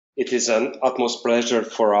It is an utmost pleasure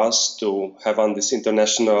for us to have on this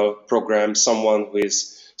international program someone who is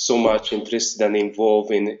so much interested and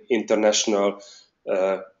involved in international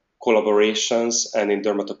uh, collaborations and in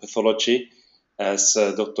dermatopathology as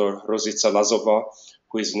Dr. Rosica Lazova,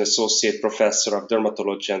 who is an associate professor of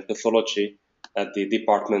dermatology and pathology at the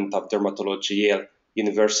Department of Dermatology, Yale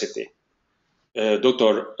University.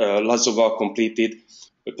 Dr. Lazova completed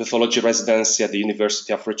a pathology residency at the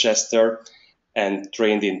University of Rochester and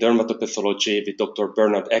trained in dermatopathology with Dr.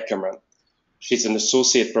 Bernard Eckermann. She's an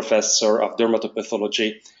associate professor of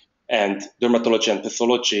dermatopathology and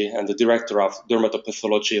pathology and the director of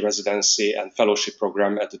dermatopathology residency and fellowship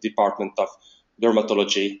program at the Department of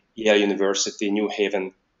Dermatology, Yale University, New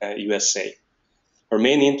Haven, USA. Her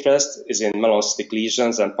main interest is in melanocytic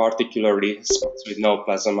lesions and particularly spitzoid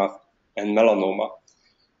neoplasm and melanoma.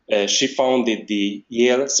 She founded the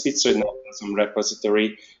Yale Spitzoid Neoplasm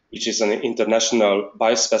Repository, which is an international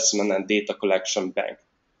biospecimen and data collection bank.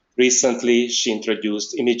 Recently, she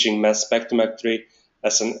introduced imaging mass spectrometry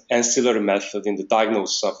as an ancillary method in the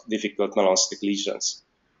diagnosis of difficult melanocytic lesions.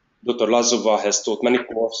 Dr. Lazova has taught many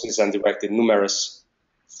courses and directed numerous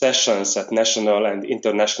sessions at national and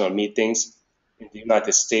international meetings in the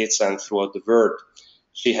United States and throughout the world.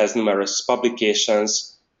 She has numerous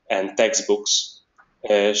publications and textbooks.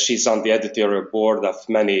 She's on the editorial board of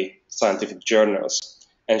many scientific journals.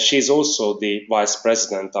 And she's also the vice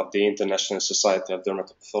president of the International Society of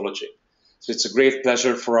Dermatopathology. So it's a great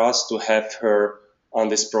pleasure for us to have her on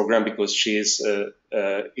this program because she is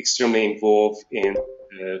extremely involved in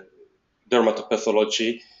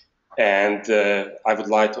dermatopathology. And I would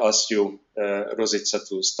like to ask you, Rosica,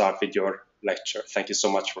 to start with your lecture. Thank you so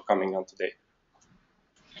much for coming on today.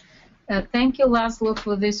 Thank you, Laszlo,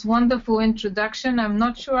 for this wonderful introduction. I'm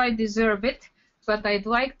not sure I deserve it, but I'd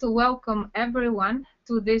like to welcome everyone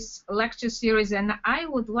to this lecture series, and I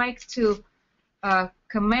would like to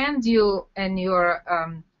commend you and your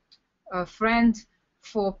friend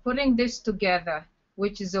for putting this together,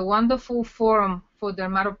 which is a wonderful forum for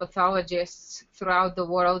dermatopathologists throughout the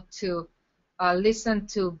world to listen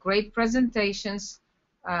to great presentations,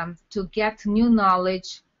 to get new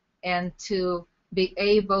knowledge, and to be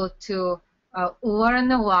able to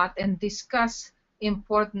learn a lot and discuss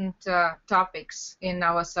important topics in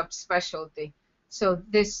our subspecialty. So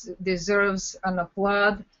this deserves an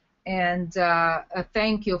applaud and a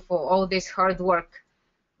thank you for all this hard work.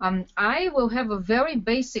 I will have a very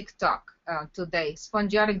basic talk today,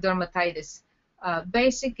 spongiatic dermatitis.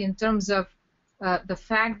 Basic in terms of the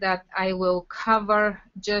fact that I will cover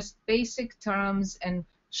just basic terms and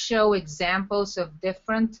show examples of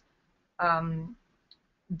different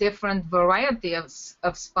varieties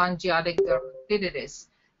of spongiatic dermatitis.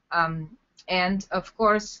 And of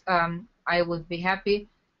course, I would be happy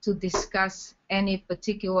to discuss any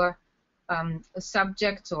particular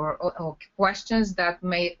subjects or questions that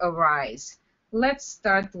may arise. Let's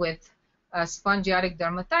start with spongiatic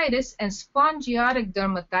dermatitis. And spongiatic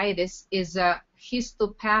dermatitis is a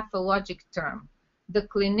histopathologic term. The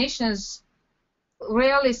clinicians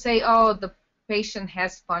rarely say, oh, the patient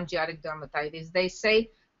has spongiatic dermatitis. They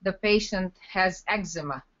say the patient has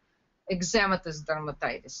eczema, eczematous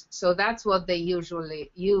dermatitis. So that's what they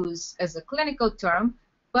usually use as a clinical term,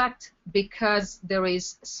 but because there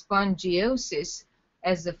is spongiosis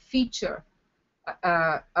as a feature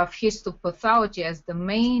of histopathology, as the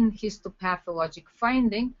main histopathologic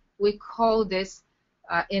finding, we call this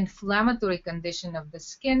inflammatory condition of the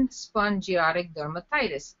skin spongiatic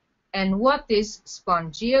dermatitis. And what is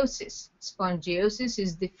spongiosis? Spongiosis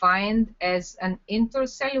is defined as an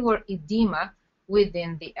intercellular edema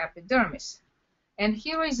within the epidermis. And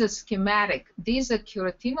here is a schematic. These are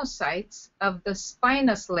keratinocytes of the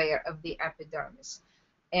spinous layer of the epidermis.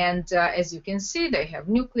 And as you can see, they have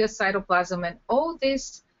nucleus, cytoplasm, and all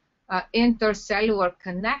these intercellular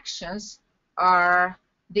connections are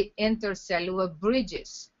the intercellular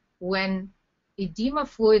bridges. When edema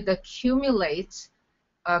fluid accumulates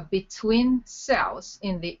between cells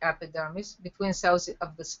in the epidermis, between cells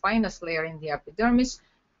of the spinous layer in the epidermis,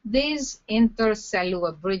 these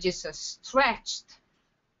intercellular bridges are stretched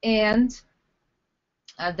and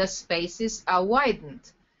the spaces are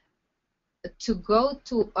widened. To go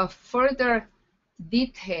to a further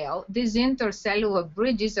detail, these intercellular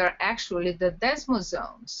bridges are actually the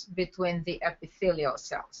desmosomes between the epithelial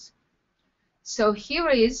cells. So here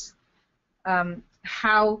is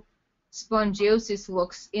how spongiosis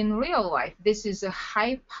looks in real life. This is a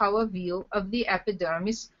high-power view of the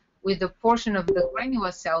epidermis with a portion of the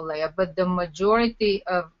granular cell layer, but the majority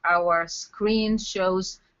of our screen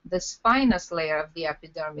shows the spinous layer of the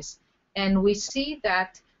epidermis. And we see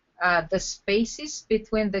that The spaces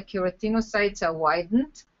between the keratinocytes are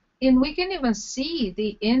widened, and we can even see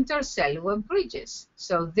the intercellular bridges.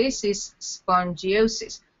 So this is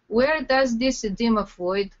spongiosis. Where does this edema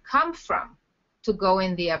fluid come from to go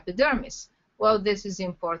in the epidermis? Well, this is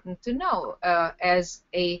important to know as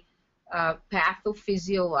a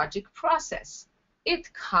pathophysiologic process.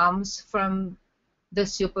 It comes from the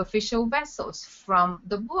superficial vessels, from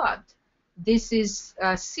the blood. This is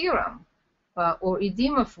serum or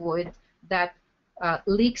edema fluid that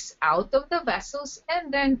leaks out of the vessels,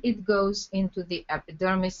 and then it goes into the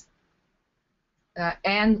epidermis,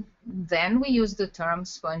 and then we use the term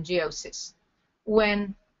spongiosis.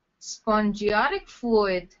 When spongiotic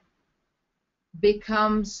fluid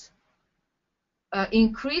becomes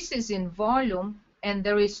increases in volume and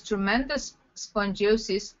there is tremendous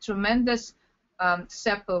spongiosis, tremendous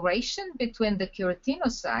separation between the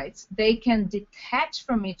keratinocytes, they can detach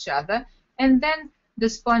from each other, and then the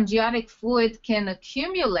spongiotic fluid can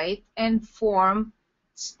accumulate and form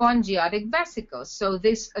spongiotic vesicles. So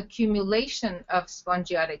this accumulation of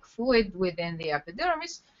spongiotic fluid within the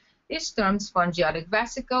epidermis is termed spongiotic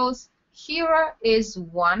vesicles. Here is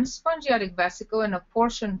one spongiotic vesicle and a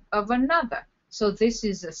portion of another. So this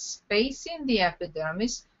is a space in the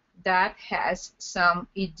epidermis that has some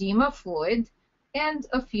edema fluid and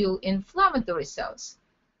a few inflammatory cells.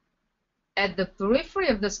 At the periphery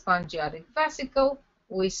of the spongiotic vesicle,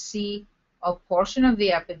 we see a portion of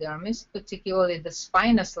the epidermis, particularly the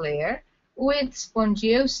spinous layer, with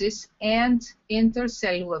spongiosis and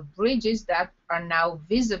intercellular bridges that are now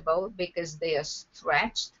visible because they are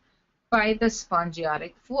stretched by the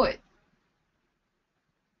spongiotic fluid.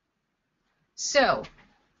 So,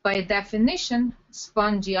 by definition,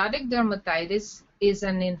 spongiotic dermatitis is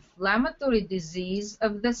an inflammatory disease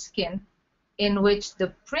of the skin in which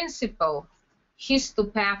the principal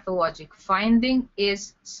histopathologic finding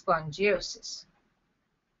is spongiosis.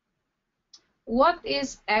 What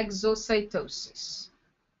is exocytosis?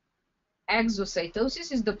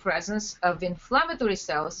 Exocytosis is the presence of inflammatory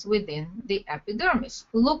cells within the epidermis,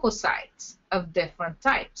 leukocytes of different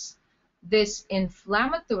types. These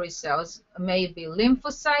inflammatory cells may be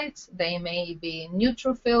lymphocytes, they may be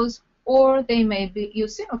neutrophils, or they may be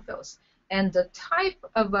eosinophils. And the type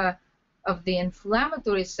of the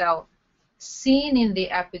inflammatory cell seen in the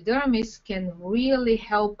epidermis can really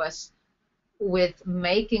help us with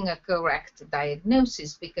making a correct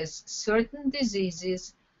diagnosis, because certain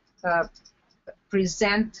diseases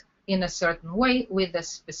present in a certain way with a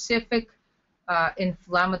specific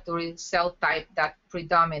inflammatory cell type that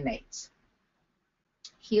predominates.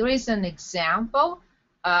 Here is an example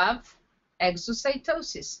of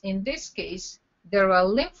exocytosis. In this case, there are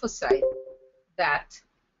lymphocytes that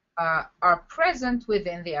are present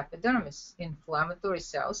within the epidermis, inflammatory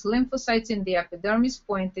cells, lymphocytes in the epidermis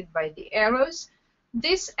pointed by the arrows.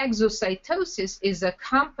 This exocytosis is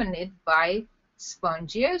accompanied by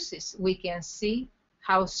spongiosis. We can see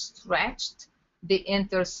how stretched the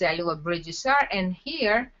intercellular bridges are, and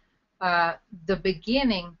here the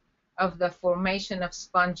beginning of the formation of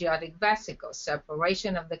spongiotic vesicles,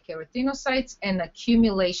 separation of the keratinocytes and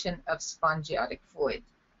accumulation of spongiotic fluid.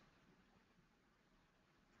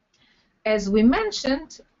 As we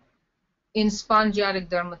mentioned, in spongiotic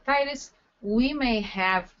dermatitis, we may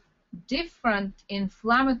have different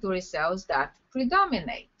inflammatory cells that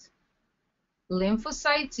predominate: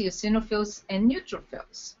 lymphocytes, eosinophils, and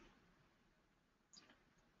neutrophils.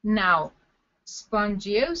 Now,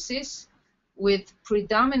 spongiosis with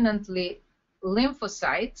predominantly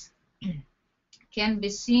lymphocytes can be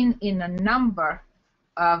seen in a number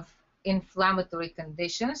of inflammatory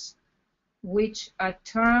conditions, which are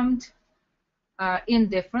termed in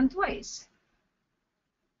different ways.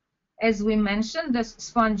 As we mentioned, the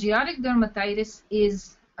spongiotic dermatitis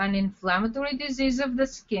is an inflammatory disease of the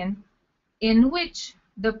skin in which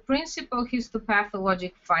the principal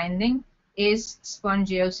histopathologic finding is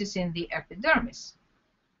spongiosis in the epidermis.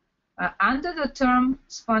 Under the term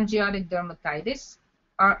spongiotic dermatitis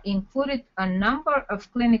are included a number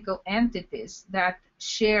of clinical entities that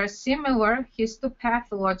share similar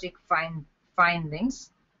histopathologic findings,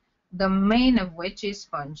 the main of which is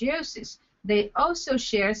spongiosis. They also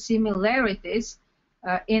share similarities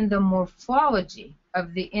in the morphology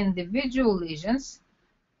of the individual lesions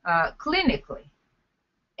clinically.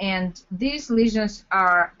 And these lesions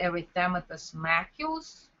are erythematous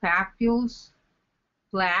macules, papules,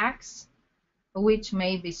 plaques, which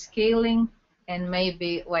may be scaling and may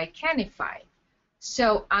be lichenified.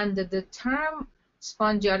 So under the term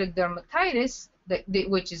spongiotic dermatitis,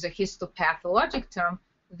 which is a histopathologic term,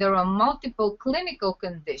 there are multiple clinical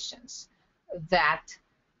conditions that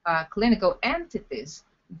clinical entities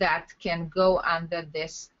that can go under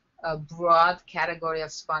this broad category of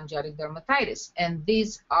spongiatic dermatitis. And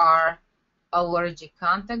these are allergic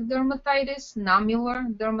contact dermatitis,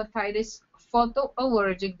 nummular dermatitis,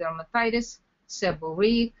 photoallergic dermatitis,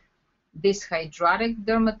 seborrheic, dyshydrotic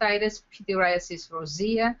dermatitis, pityriasis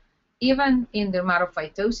rosea. Even in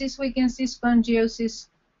dermatophytosis, we can see spongiosis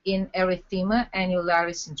in erythema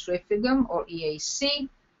annularis centrifugum, or EAC,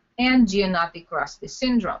 and geonotic rusty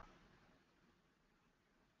syndrome.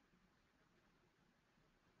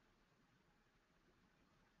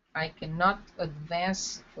 I cannot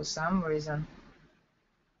advance for some reason.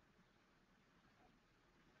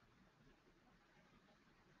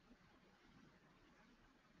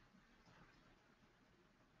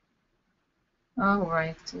 All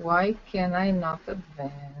right, why can I not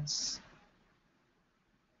advance?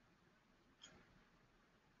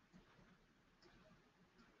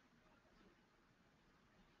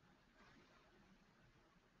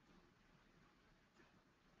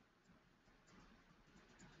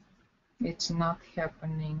 It's not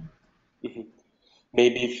happening. Mhm.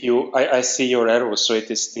 Maybe if you, I see your arrow, so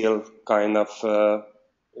it is still kind of,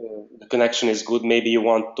 the connection is good. Maybe you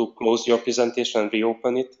want to close your presentation and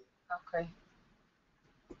reopen it. Okay.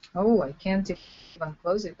 Oh, I can't even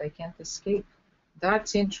close it. I can't escape.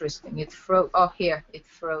 That's interesting. It froze. Oh, here, it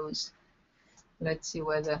froze. Let's see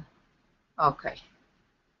whether, okay.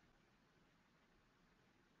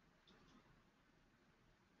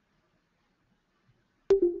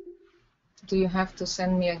 Do you have to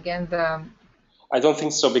send me again the... I don't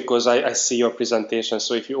think so, because I see your presentation.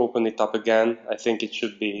 So if you open it up again, I think it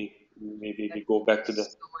should be, maybe we go back to the,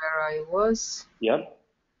 where I was? yeah,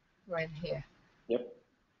 Right here. yep,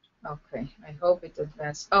 Okay, I hope it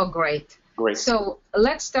advanced. Oh, great. great. So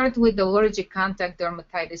let's start with allergic contact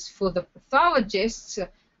dermatitis. For the pathologists,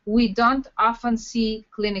 we don't often see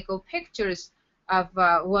clinical pictures of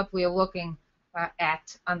what we are looking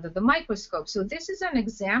at under the microscope. So this is an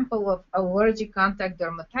example of allergic contact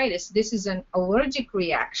dermatitis. This is an allergic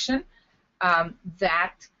reaction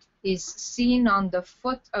that is seen on the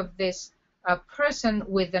foot of this person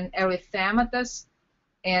with an erythematous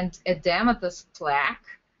and edematous plaque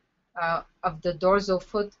of the dorsal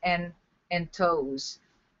foot and toes.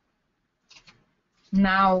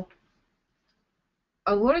 Now,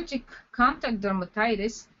 allergic contact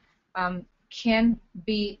dermatitis can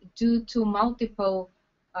be due to multiple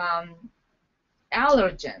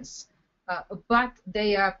allergens, but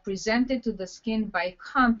they are presented to the skin by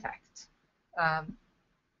contact.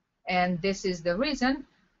 And this is the reason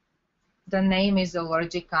the name is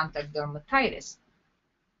allergic contact dermatitis.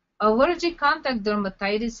 Allergic contact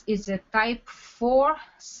dermatitis is a type 4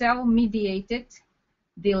 cell-mediated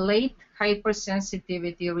delayed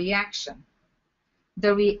hypersensitivity reaction.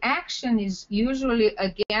 The reaction is usually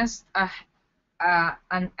against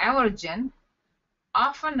an allergen,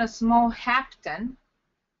 often a small hapten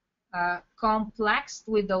complexed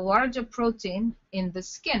with a larger protein in the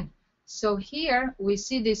skin. So here we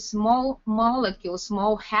see these small molecules,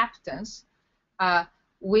 small haptens,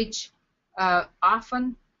 which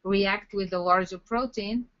often react with the larger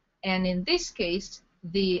protein, and in this case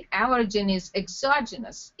the allergen is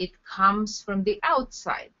exogenous. It comes from the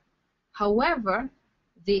outside. However,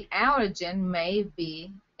 the allergen may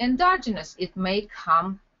be endogenous. It may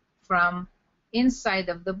come from inside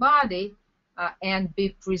of the body and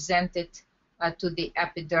be presented to the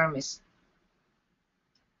epidermis.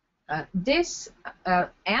 This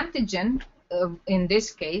antigen, in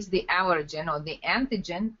this case the allergen or the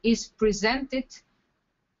antigen, is presented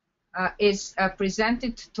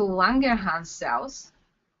to Langerhans cells,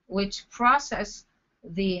 which process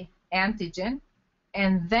the antigen,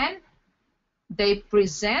 and then they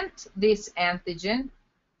present this antigen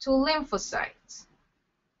to lymphocytes.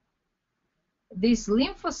 These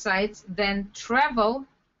lymphocytes then travel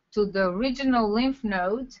to the original lymph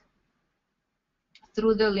node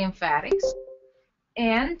through the lymphatics,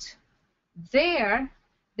 and there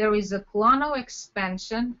is a clonal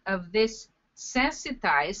expansion of this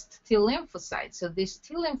sensitized T lymphocytes. So these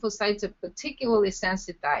T lymphocytes are particularly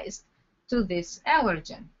sensitized to this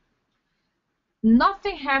allergen.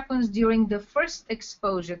 Nothing happens during the first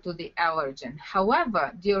exposure to the allergen.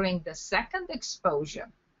 However, during the second exposure,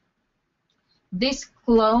 this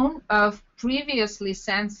clone of previously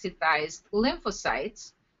sensitized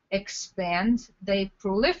lymphocytes expand, they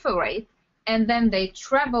proliferate, and then they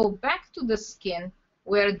travel back to the skin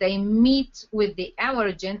where they meet with the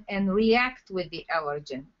allergen and react with the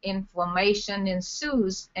allergen. Inflammation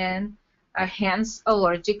ensues, and hence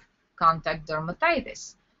allergic contact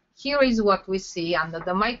dermatitis. Here is what we see under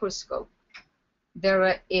the microscope.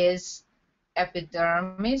 There is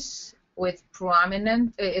epidermis with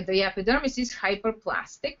prominent, the epidermis is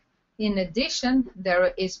hyperplastic. In addition,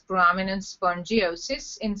 there is prominent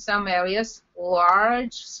spongiosis in some areas,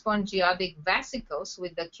 large spongiotic vesicles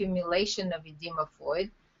with accumulation of edema fluid,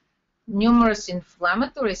 numerous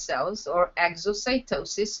inflammatory cells or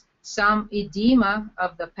exocytosis, some edema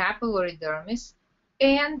of the papillary dermis,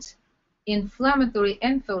 and inflammatory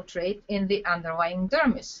infiltrate in the underlying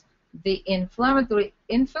dermis. The inflammatory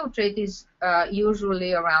infiltrate is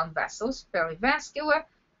usually around vessels, perivascular,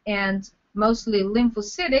 and mostly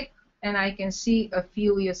lymphocytic, and I can see a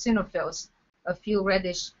few eosinophils, a few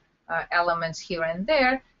reddish elements here and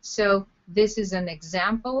there. So this is an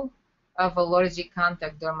example of allergic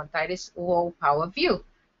contact dermatitis low power view.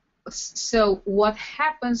 So what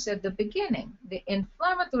happens at the beginning? The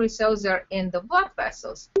inflammatory cells are in the blood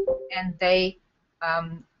vessels, and they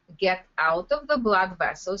get out of the blood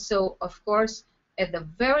vessels. So of course, at the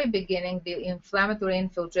very beginning, the inflammatory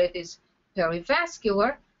infiltrate is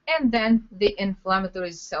perivascular, and then the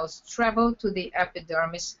inflammatory cells travel to the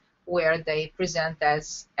epidermis where they present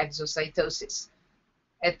as exocytosis.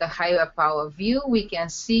 At the higher power view, we can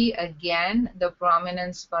see again the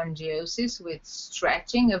prominent spongiosis with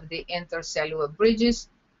stretching of the intercellular bridges,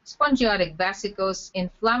 spongiotic vesicles,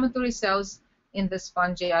 inflammatory cells in the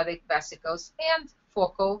spongiotic vesicles, and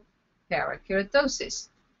focal parakeratosis.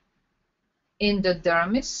 In the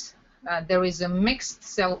dermis, there is a mixed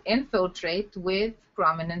cell infiltrate with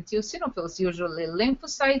prominent eosinophils, usually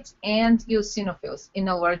lymphocytes and eosinophils in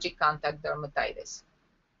allergic contact dermatitis.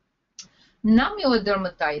 Nomular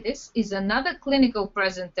dermatitis is another clinical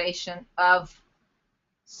presentation of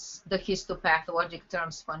the histopathologic term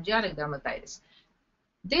spongiotic dermatitis.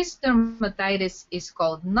 This dermatitis is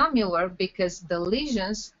called nomular because the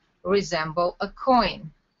lesions resemble a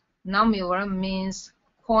coin. Nomular means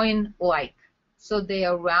coin-like. So they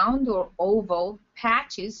are round or oval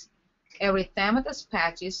patches, erythematous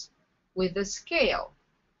patches with a scale,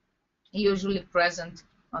 usually present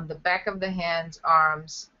on the back of the hands,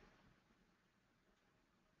 arms.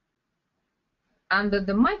 Under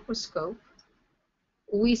the microscope,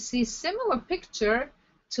 we see similar picture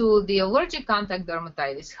to the allergic contact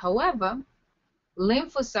dermatitis. However,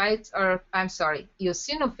 lymphocytes are,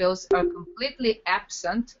 eosinophils are completely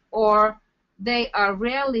absent, or they are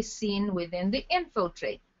rarely seen within the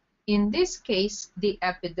infiltrate. In this case, the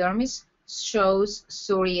epidermis shows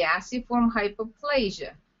psoriasiform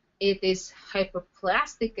hyperplasia. It is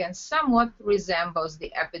hyperplastic and somewhat resembles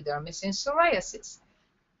the epidermis in psoriasis.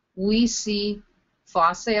 We see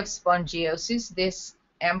foci of spongiosis. These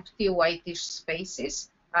empty whitish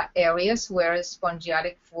spaces are areas where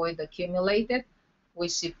spongiotic fluid accumulated. We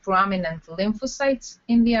see prominent lymphocytes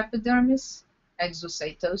in the epidermis,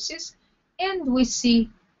 exocytosis, and we see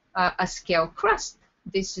a scale crust.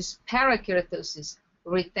 This is parakeratosis,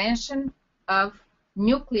 retention of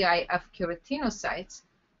nuclei of keratinocytes.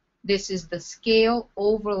 This is the scale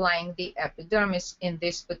overlying the epidermis in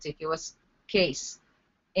this particular case.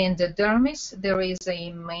 In the dermis, there is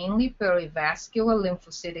a mainly perivascular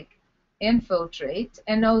lymphocytic infiltrate,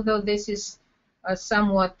 and although this is a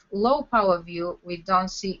somewhat low power view, we don't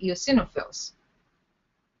see eosinophils.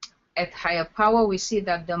 At higher power, we see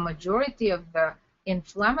that the majority of the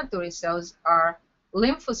inflammatory cells are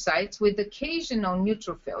lymphocytes with occasional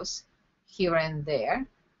neutrophils here and there.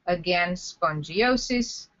 Again,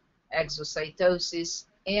 spongiosis, exocytosis,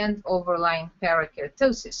 and overlying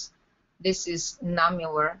parakeratosis. This is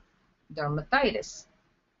nomular dermatitis.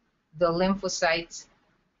 The lymphocytes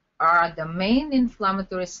are the main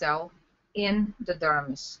inflammatory cell in the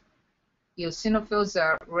dermis. Eosinophils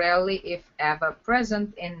are rarely, if ever,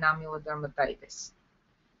 present in nomular dermatitis.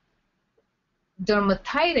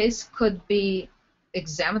 Dermatitis could be,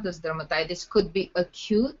 eczematous dermatitis could be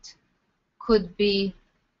acute, could be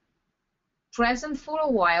present for a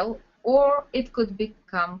while, or it could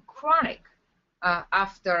become chronic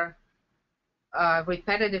after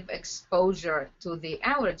repetitive exposure to the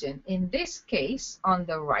allergen. In this case, on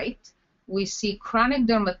the right, we see chronic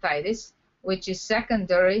dermatitis, which is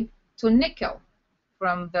secondary to nickel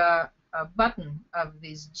from the button of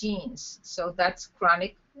these genes. So that's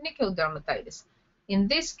chronic nickel dermatitis. In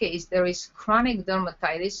this case, there is chronic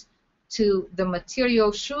dermatitis to the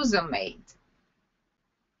material shoes are made.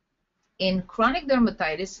 In chronic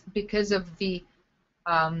dermatitis, because of the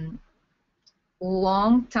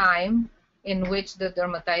long time in which the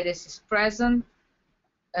dermatitis is present,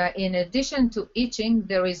 in addition to itching,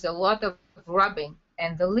 there is a lot of rubbing,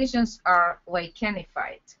 and the lesions are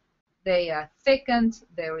lichenified. They are thickened.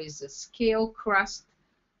 There is a scale crust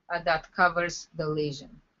that covers the lesion.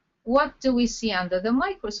 What do we see under the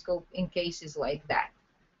microscope in cases like that?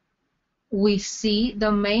 we see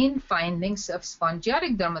the main findings of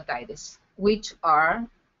spongiotic dermatitis, which are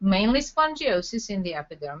mainly spongiosis in the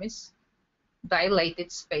epidermis,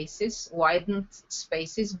 dilated spaces, widened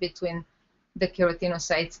spaces between the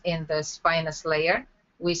keratinocytes in the spinous layer.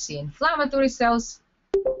 We see inflammatory cells,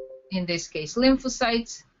 in this case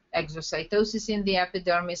lymphocytes, exocytosis in the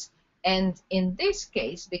epidermis, and in this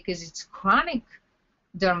case, because it's chronic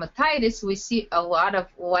dermatitis, we see a lot of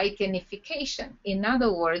lichenification. In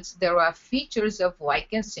other words, there are features of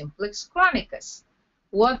lichen simplex chronicus.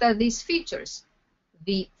 What are these features?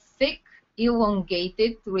 The thick,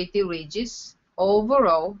 elongated ridges.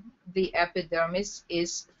 Overall, the epidermis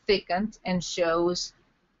is thickened and shows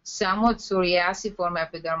somewhat psoriasiform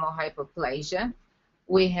epidermal hyperplasia.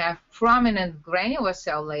 We have prominent granular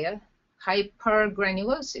cell layer,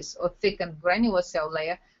 hypergranulosis, or thickened granular cell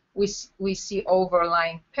layer. We see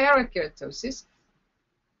overlying parakeratosis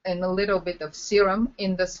and a little bit of serum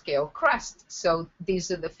in the scale crust. So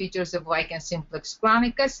these are the features of lichen simplex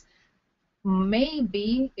chronicus.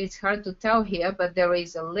 Maybe, it's hard to tell here, but there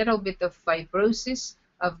is a little bit of fibrosis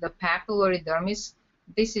of the papillary dermis.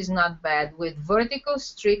 This is not bad, with vertical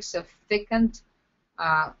streaks of thickened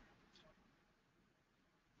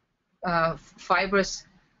fibers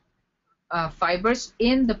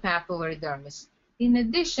in the papillary dermis. In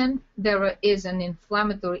addition, there is an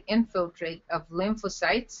inflammatory infiltrate of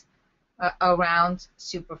lymphocytes around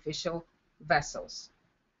superficial vessels.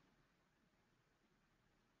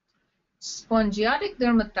 Spongiotic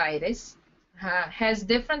dermatitis has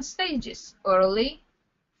different stages: early,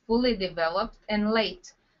 fully developed, and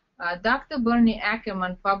late. Dr. Bernie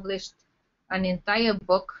Ackerman published an entire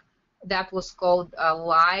book that was called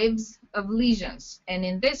Lives of Lesions. And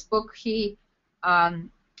in this book, he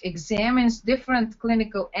examines different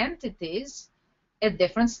clinical entities at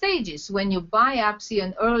different stages. When you biopsy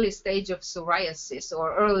an early stage of psoriasis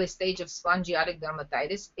or early stage of spongiotic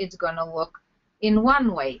dermatitis, it's going to look in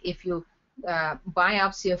one way. If you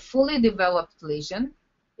biopsy a fully developed lesion,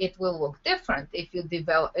 it will look different. If you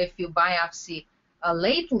biopsy a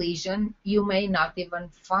late lesion, you may not even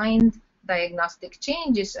find diagnostic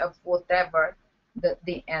changes of whatever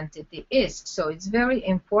the entity is. So it's very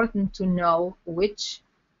important to know which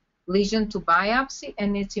lesion to biopsy,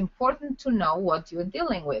 and it's important to know what you're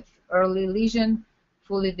dealing with: early lesion,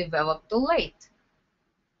 fully developed, or late.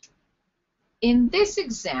 In this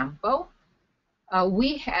example,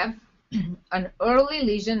 we have an early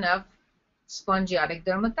lesion of spongiotic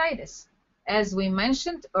dermatitis. As we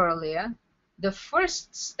mentioned earlier, the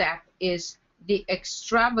first step is the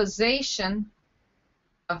extravasation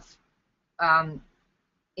of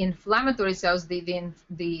inflammatory cells.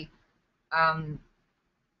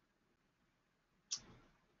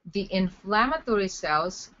 The inflammatory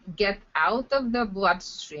cells get out of the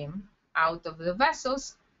bloodstream, out of the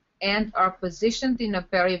vessels, and are positioned in a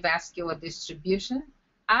perivascular distribution,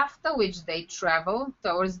 after which they travel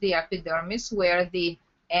towards the epidermis, where the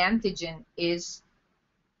antigen is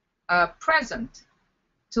present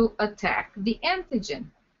to attack the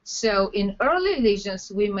antigen. So in early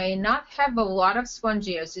lesions, we may not have a lot of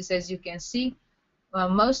spongiosis. As you can see,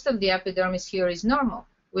 most of the epidermis here is normal.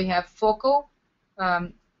 We have focal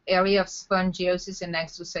area of spongiosis and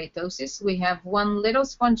exocytosis. We have one little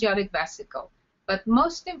spongiotic vesicle. But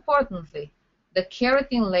most importantly, the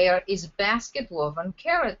keratin layer is basket woven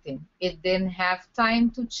keratin. It didn't have time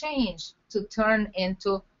to change, to turn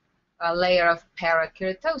into a layer of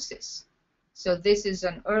parakeratosis. So this is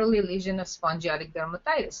an early lesion of spongiotic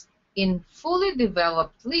dermatitis. In fully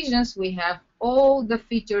developed lesions, we have all the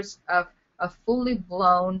features of a fully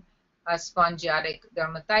blown spongiotic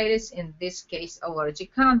dermatitis, in this case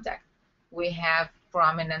allergic contact. We have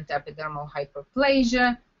prominent epidermal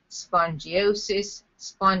hyperplasia, spongiosis,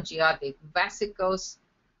 spongiotic vesicles,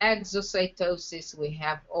 exocytosis. We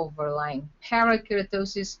have overlying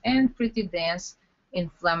parakeratosis and pretty dense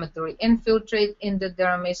inflammatory infiltrate in the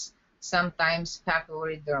dermis, sometimes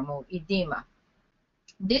papillary dermal edema.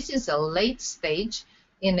 This is a late stage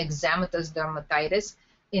in eczematous dermatitis.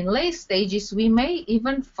 In late stages, we may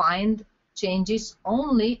even find changes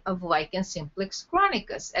only of lichen simplex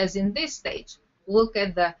chronicus, as in this stage. Look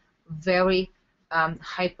at the very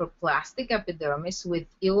hyperplastic epidermis with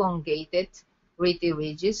elongated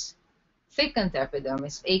ridges, thickened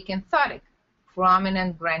epidermis, acanthotic,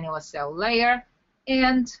 prominent granular cell layer,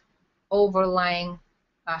 and overlying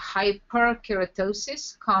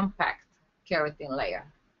hyperkeratosis, compact keratin layer,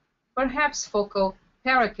 perhaps focal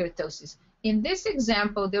parakeratosis. In this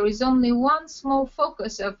example, there is only one small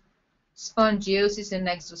focus of spongiosis and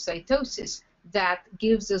exocytosis that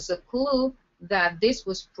gives us a clue that this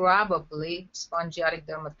was probably spongiotic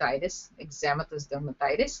dermatitis, eczematous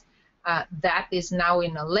dermatitis. That is now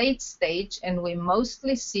in a late stage, and we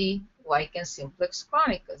mostly see lichen simplex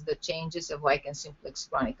chronicus, the changes of lichen simplex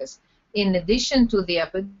chronicus. In addition to the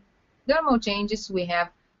epidermal changes, we have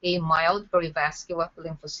a mild perivascular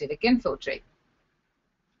lymphocytic infiltrate.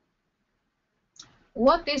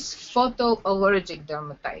 What is photoallergic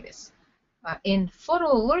dermatitis? In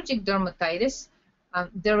photoallergic dermatitis,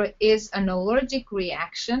 there is an allergic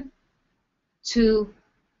reaction to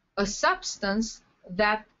a substance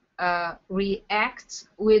that reacts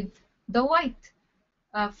with the light.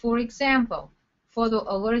 For example,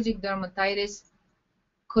 photoallergic dermatitis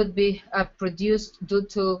could be produced due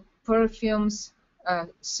to perfumes,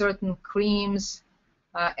 certain creams,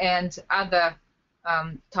 and other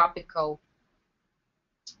topical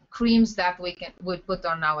creams that we put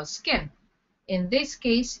on our skin. In this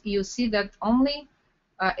case, you see that only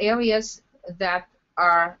areas that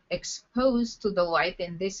are exposed to the light,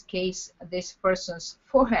 in this case, this person's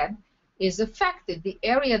forehead, is affected. The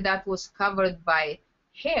area that was covered by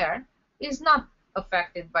hair is not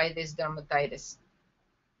affected by this dermatitis.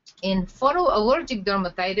 In photoallergic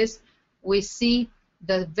dermatitis, we see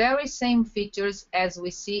the very same features as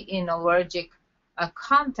we see in allergic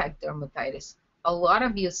contact dermatitis. A lot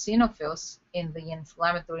of eosinophils in the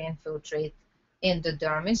inflammatory infiltrate in the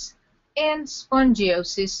dermis, and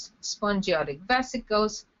spongiosis, spongiotic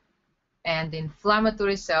vesicles, and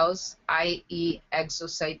inflammatory cells, i.e.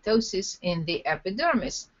 exocytosis in the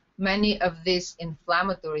epidermis. Many of these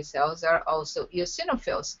inflammatory cells are also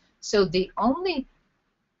eosinophils. So the only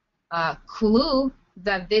clue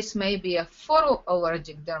that this may be a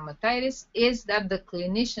photoallergic dermatitis is that the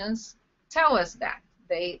clinicians tell us that.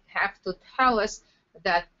 They have to tell us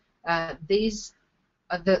that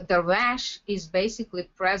the rash is basically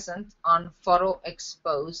present on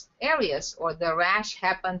photoexposed areas, or the rash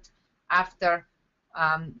happened after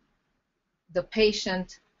the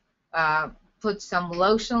patient put some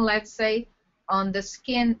lotion, let's say, on the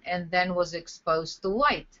skin and then was exposed to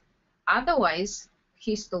light. Otherwise,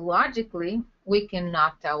 histologically, we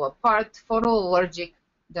cannot tell apart photoallergic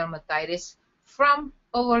dermatitis from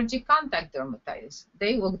allergic contact dermatitis.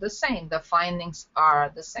 They look the same. The findings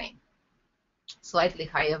are the same. Slightly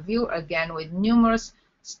higher view, again with numerous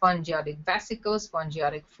spongiotic vesicles,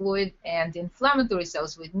 spongiotic fluid, and inflammatory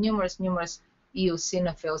cells with numerous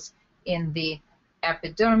eosinophils in the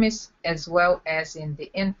epidermis as well as in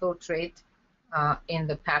the infiltrate in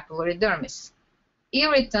the papillary dermis.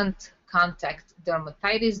 Irritant contact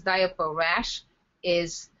dermatitis, diaper rash,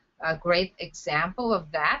 is a great example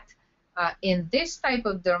of that. In this type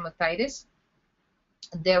of dermatitis,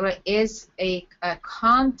 there is a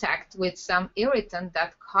contact with some irritant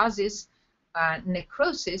that causes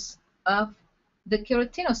necrosis of the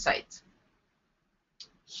keratinocytes.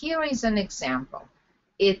 Here is an example.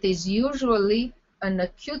 It is usually an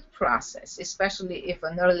acute process, especially if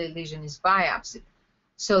an early lesion is biopsied.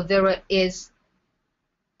 So there is,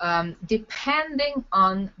 depending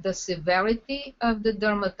on the severity of the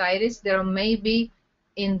dermatitis, there may be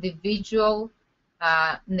individual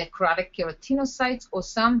necrotic keratinocytes, or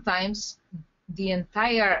sometimes the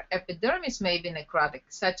entire epidermis may be necrotic,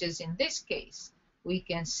 such as in this case. We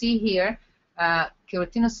can see here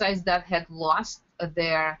keratinocytes that had lost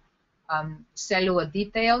their cellular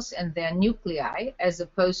details and their nuclei, as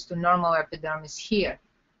opposed to normal epidermis here.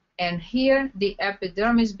 And here the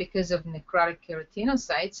epidermis, because of necrotic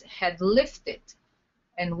keratinocytes, had lifted,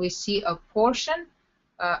 and we see a portion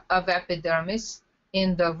of epidermis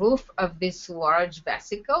in the roof of this large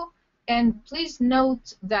vesicle. And please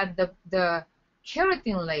note that the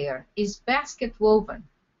keratin layer is basket woven,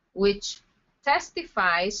 which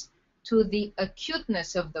testifies to the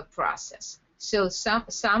acuteness of the process. So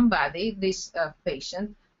somebody, this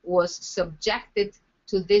patient, was subjected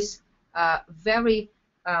to this very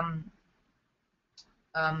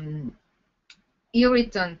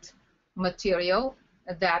irritant material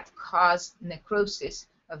that caused necrosis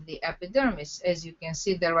of the epidermis. As you can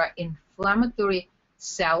see, there are inflammatory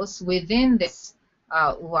cells within this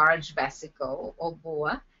large vesicle or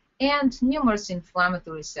boa, and numerous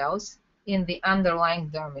inflammatory cells in the underlying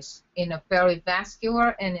dermis in a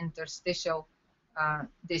perivascular and interstitial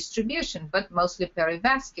distribution, but mostly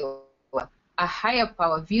perivascular. A higher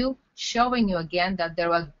power view showing you again that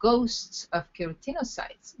there are ghosts of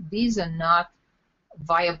keratinocytes. These are not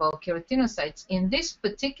viable keratinocytes. In this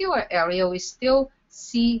particular area, we still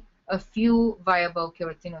see a few viable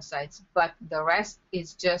keratinocytes, but the rest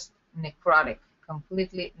is just necrotic,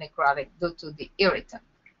 completely necrotic due to the irritant.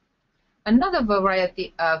 Another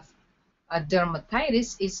variety of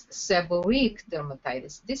dermatitis is seborrheic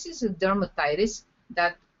dermatitis. This is a dermatitis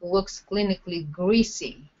that looks clinically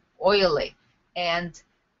greasy, oily, and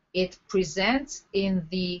It presents in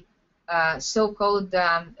the so-called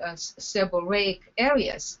seborrheic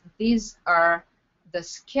areas. These are the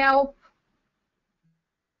scalp,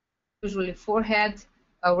 usually forehead,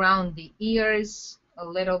 around the ears, a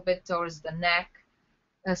little bit towards the neck.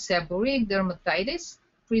 Seborrheic dermatitis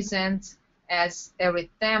presents as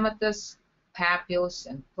erythematous papules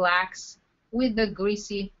and plaques with a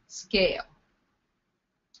greasy scale.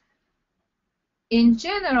 In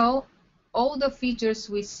general, all the features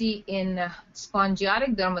we see in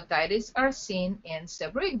spongiotic dermatitis are seen in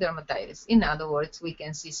seborrheic dermatitis. In other words, we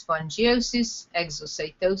can see spongiosis,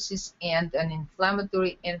 exocytosis, and an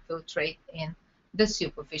inflammatory infiltrate in the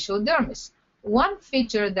superficial dermis. One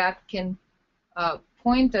feature that can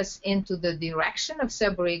point us into the direction of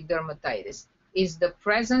seborrheic dermatitis is the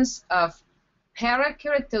presence of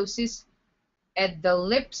parakeratosis at the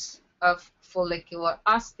lips of follicular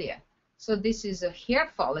ostia. So this is a hair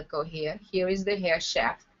follicle here. Here is the hair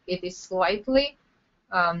shaft. It is slightly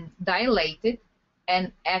dilated,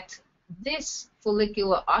 and at this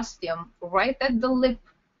follicular ostium, right at the lip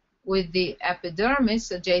with the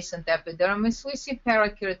epidermis, adjacent epidermis, we see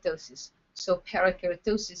parakeratosis. So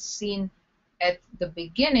parakeratosis seen at the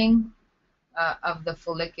beginning of the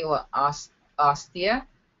follicular ostia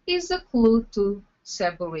is a clue to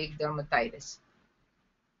seborrheic dermatitis.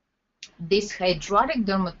 This hydrotic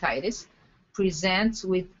dermatitis presents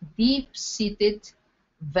with deep-seated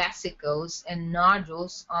vesicles and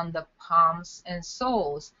nodules on the palms and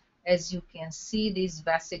soles. As you can see, these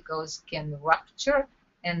vesicles can rupture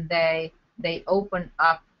and they open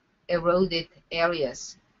up eroded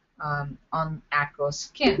areas on acro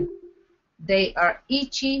skin. They are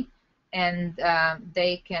itchy and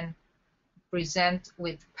they can present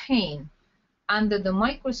with pain. Under the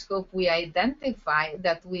microscope, we identify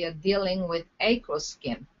that we are dealing with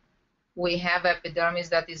acroskin. We have epidermis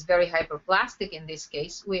that is very hyperplastic in this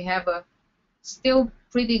case. We have a still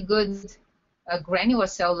pretty good granular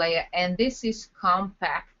cell layer, and this is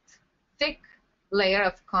compact, thick layer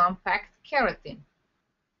of compact keratin.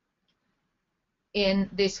 In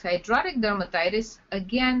this hydrotic dermatitis,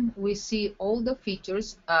 again, we see all the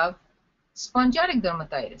features of spongiotic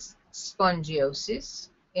dermatitis. Spongiosis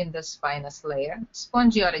in the spinous layer,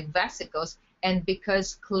 spongiotic vesicles, and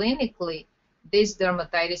because clinically this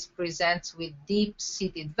dermatitis presents with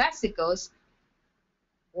deep-seated vesicles,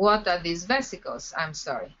 what are these vesicles? I'm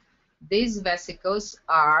sorry. These vesicles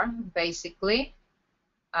are basically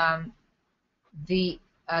the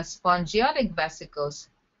spongiotic vesicles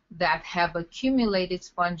that have accumulated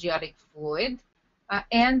spongiotic fluid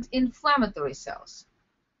and inflammatory cells.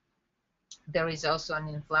 There is also an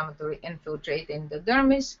inflammatory infiltrate in the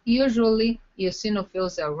dermis. Usually,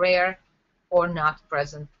 eosinophils are rare or not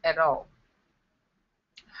present at all.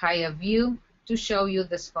 Higher view to show you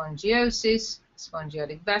the spongiosis,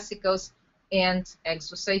 spongiotic vesicles, and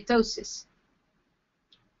exocytosis.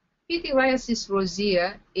 Pityriasis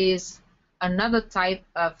rosea is another type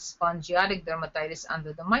of spongiotic dermatitis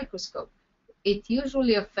under the microscope. It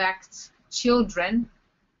usually affects children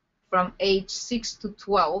from age 6 to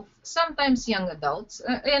 12, sometimes young adults,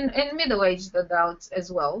 and middle-aged adults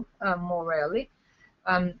as well, more rarely.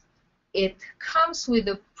 It comes with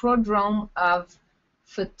a prodrome of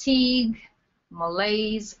fatigue,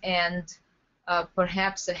 malaise, and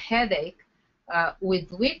perhaps a headache, with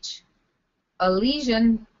which a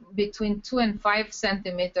lesion between 2 and 5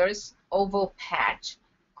 centimeters oval patch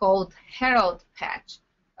called Herald patch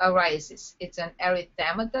arises. It's an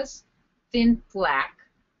erythematous thin plaque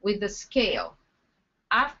with a scale.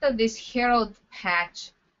 After this Herald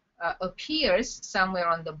patch appears somewhere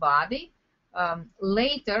on the body,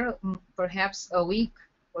 later, perhaps a week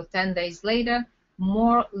or 10 days later,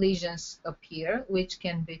 more lesions appear, which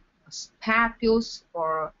can be papules,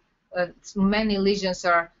 or many lesions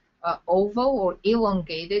are oval or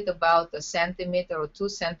elongated, about 1 centimeter or 2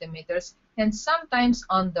 centimeters, and sometimes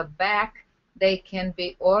on the back they can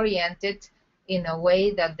be oriented in a way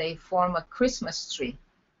that they form a Christmas tree.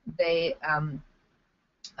 They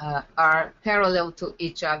are parallel to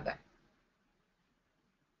each other.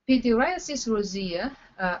 Pityriasis rosea,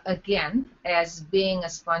 again, as being a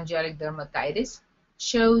spongiotic dermatitis,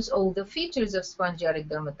 shows all the features of spongiotic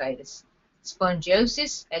dermatitis: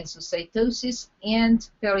 spongiosis, exocytosis, and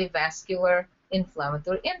perivascular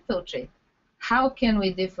inflammatory infiltrate. How can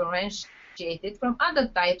we differentiate it from other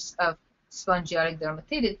types of spongiotic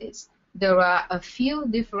dermatitis? There are a few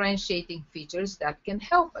differentiating features that can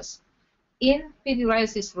help us. In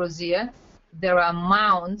pityriasis rosea, there are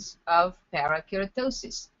mounds of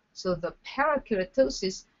parakeratosis. So the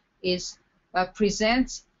parakeratosis is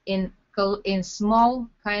presents in small,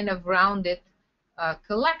 kind of rounded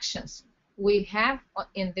collections, we have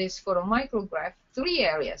in this photomicrograph 3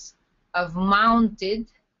 areas of mounted,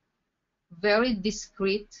 very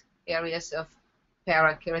discrete areas of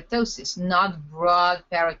parakeratosis, not broad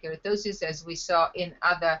parakeratosis as we saw in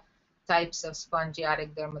other types of spongiatic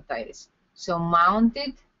dermatitis. So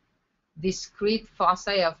mounted, discrete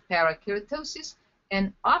foci of parakeratosis,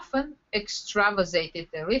 and often extravasated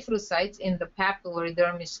erythrocytes in the papillary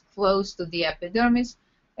dermis close to the epidermis,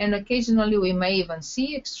 and occasionally we may even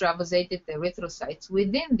see extravasated erythrocytes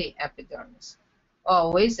within the epidermis.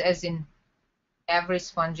 Always, as in every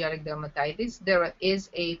spongiatic dermatitis, there is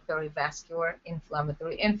a perivascular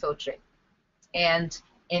inflammatory infiltrate. And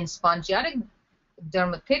in spongiatic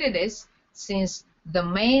dermatitis, since the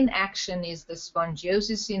main action is the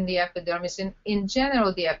spongiosis in the epidermis, and in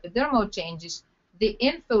general the epidermal changes, the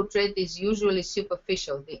infiltrate is usually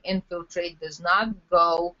superficial. The infiltrate does not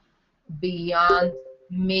go beyond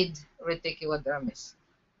mid-reticular dermis.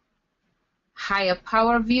 Higher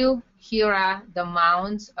power view, here are the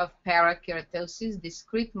mounds of parakeratosis,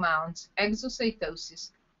 discrete mounds,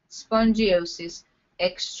 exocytosis, spongiosis,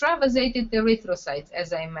 extravasated erythrocytes.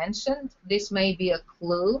 As I mentioned, this may be a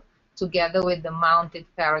clue together with the mounted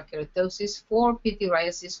parakeratosis for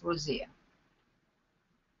pityriasis rosea.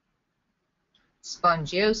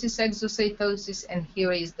 Spongiosis, exocytosis, and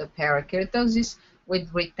here is the parakeratosis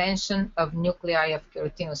with retention of nuclei of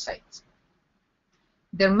keratinocytes.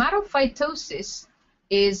 Dermatophytosis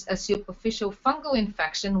is a superficial fungal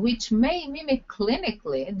infection which may mimic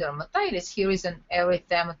clinically dermatitis. Here is an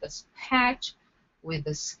erythematous patch with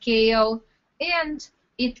a scale, and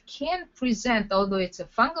it can present, although it's a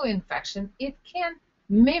fungal infection, it can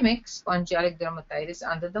mimic spongiatic dermatitis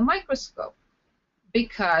under the microscope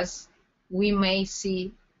because we may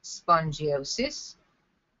see spongiosis,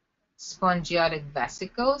 spongiotic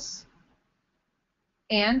vesicles,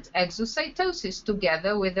 and exocytosis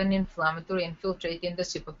together with an inflammatory infiltrate in the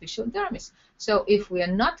superficial dermis. So if we are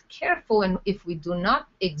not careful and if we do not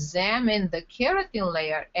examine the keratin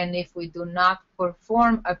layer and if we do not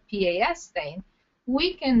perform a PAS stain,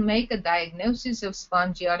 we can make a diagnosis of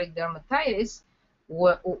spongiatic dermatitis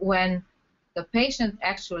when the patient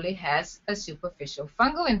actually has a superficial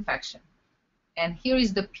fungal infection. And here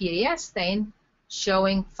is the PAS stain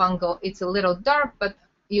showing fungal. It's a little dark, but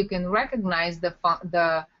you can recognize the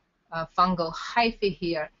fungal hyphae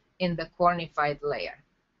here in the cornified layer.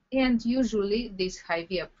 And usually these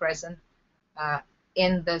hyphae are present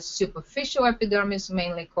in the superficial epidermis,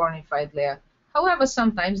 mainly cornified layer. However,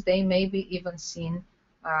 sometimes they may be even seen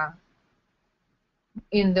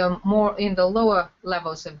in the lower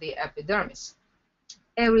levels of the epidermis.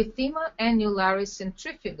 Erythema annularis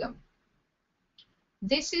centrifugum.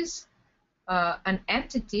 This is an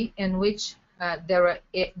entity in which there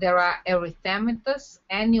are erythematous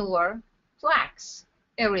annular plaques,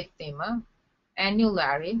 erythema,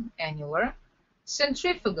 annulari, annular,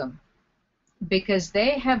 centrifugum, because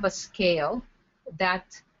they have a scale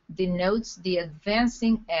that denotes the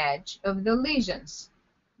advancing edge of the lesions.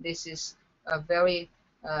 This is a very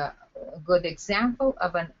good example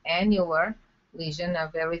of an annular lesion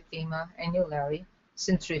of erythema annulari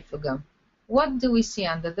centrifugum. What do we see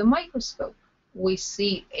under the microscope? We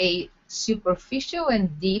see a superficial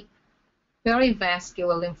and deep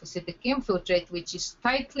perivascular lymphocytic infiltrate which is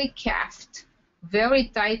tightly capped, very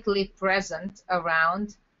tightly present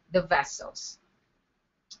around the vessels.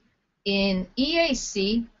 In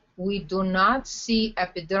EAC, we do not see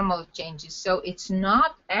epidermal changes, so it's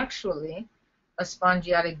not actually a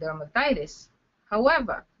spongiatic dermatitis.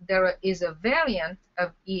 However, there is a variant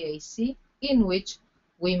of EAC in which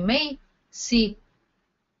we may see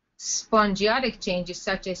spongiatic changes,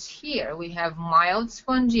 such as here. We have mild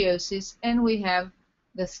spongiosis and we have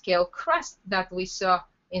the scale crust that we saw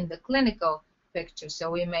in the clinical picture.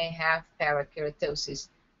 So we may have parakeratosis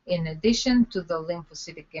in addition to the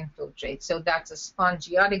lymphocytic infiltrate. So that's a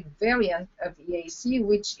spongiatic variant of EAC,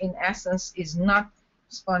 which in essence is not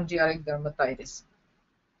spongiatic dermatitis.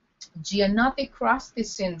 Giannotti-Crosty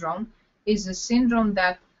syndrome is a syndrome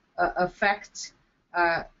that affects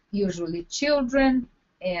usually children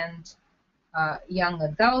and young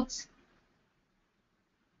adults.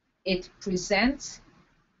 It presents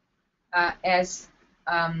as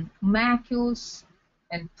macules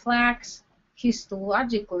and plaques.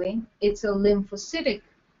 Histologically, it's a lymphocytic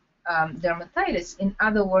dermatitis. In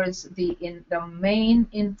other words, the main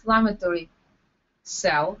inflammatory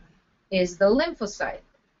cell is the lymphocyte.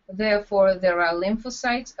 Therefore, there are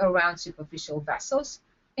lymphocytes around superficial vessels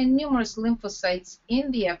and numerous lymphocytes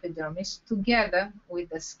in the epidermis together with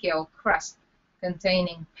the scale crust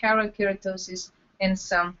containing parakeratosis and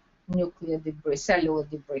some nuclear debris, cellular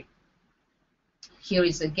debris. Here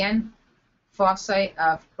is again foci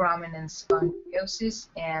of prominent spongiosis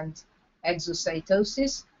and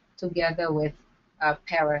exocytosis, together with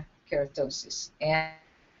parakeratosis and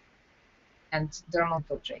dermal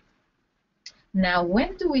infiltrate. Now,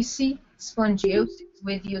 when do we see spongiosis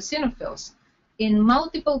with eosinophils? In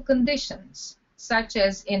multiple conditions, such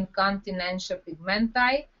as incontinentia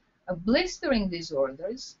pigmenti, blistering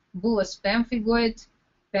disorders, bullous pemphigoid,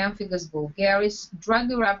 pemphigus vulgaris, drug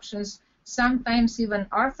eruptions, sometimes even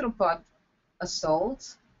arthropod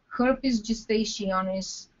assaults, herpes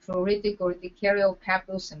gestationis, pruritic urticarial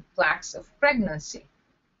papules, and plaques of pregnancy.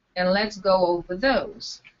 And let's go over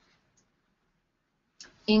those.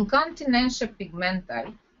 Incontinentia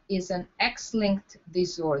pigmenti is an X-linked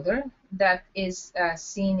disorder that is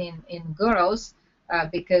seen in girls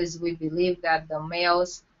because we believe that the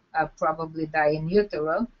males probably die in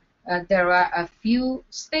utero. There are a few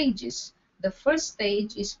stages. The first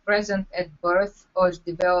stage is present at birth or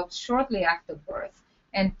develops shortly after birth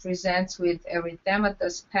and presents with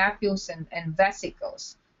erythematous papules and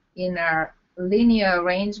vesicles in a linear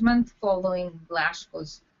arrangement following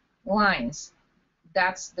Blaschko's lines.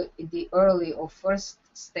 That's the early or first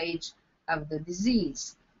stage of the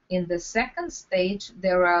disease. In the second stage,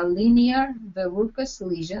 there are linear verrucous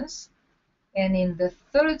lesions, and in the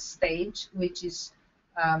third stage, which is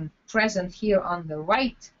present here on the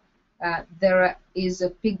right, there is a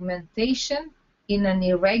pigmentation in an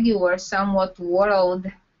irregular, somewhat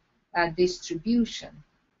whorled distribution,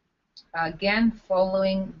 again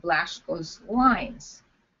following Blaschko's lines.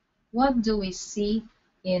 What do we see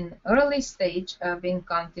in early stage of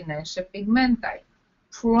incontinentia pigmenti?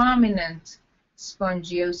 Prominent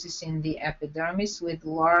spongiosis in the epidermis with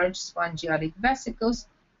large spongiotic vesicles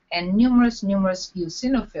and numerous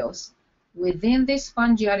eosinophils within the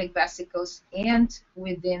spongiotic vesicles and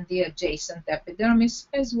within the adjacent epidermis,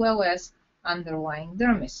 as well as underlying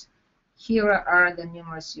dermis. Here are the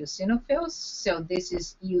numerous eosinophils. So this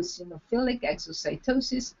is eosinophilic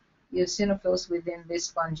exocytosis, eosinophils within the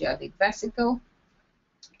spongiotic vesicle,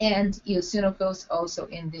 and eosinophils also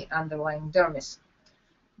in the underlying dermis.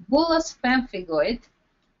 Bullous pemphigoid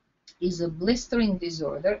is a blistering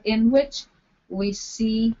disorder in which we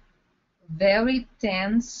see very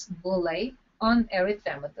tense bullae on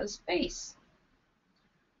erythematous base.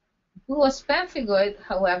 Bullous pemphigoid,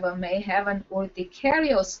 however, may have an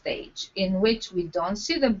urticarial stage in which we don't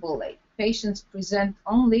see the bullae. Patients present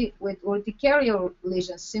only with urticarial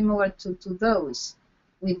lesions similar to those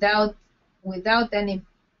without any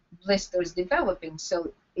blisters developing.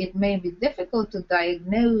 So it may be difficult to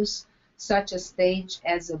diagnose such a stage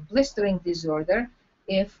as a blistering disorder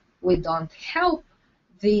if we don't help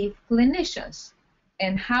the clinicians.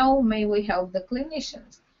 And how may we help the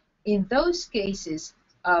clinicians? In those cases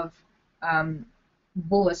of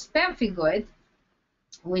bullous pemphigoid,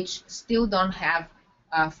 which still don't have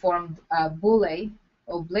formed bullae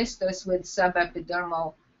or blisters with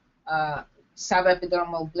subepidermal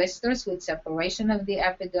blisters with separation of the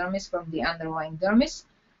epidermis from the underlying dermis,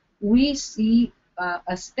 we see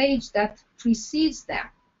a stage that precedes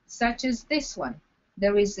that, such as this one.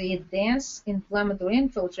 There is a dense inflammatory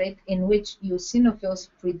infiltrate in which eosinophils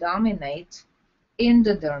predominate in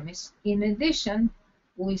the dermis. In addition,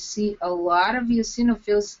 we see a lot of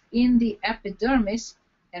eosinophils in the epidermis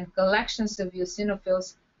and collections of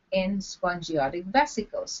eosinophils in spongiotic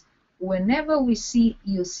vesicles. Whenever we see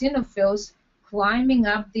eosinophils climbing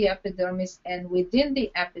up the epidermis and within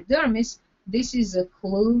the epidermis, this is a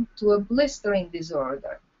clue to a blistering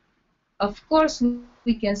disorder. Of course,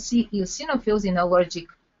 we can see eosinophils in allergic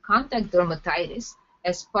contact dermatitis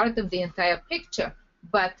as part of the entire picture,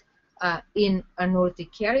 but in an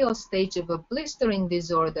urticarial stage of a blistering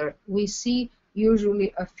disorder, we see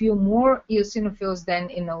usually a few more eosinophils than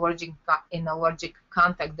in allergic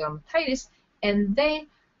contact dermatitis, and they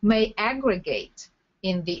may aggregate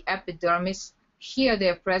in the epidermis. Here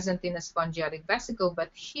they're present in a spongiotic vesicle, but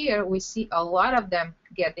here we see a lot of them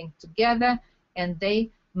getting together, and they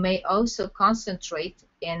may also concentrate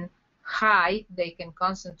in they can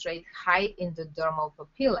concentrate high in the dermal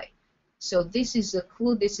papillae. So this is a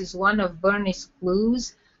clue, this is one of Berney's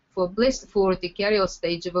clues for urticarial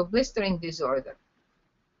stage of a blistering disorder.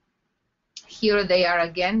 Here they are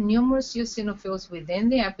again, numerous eosinophils within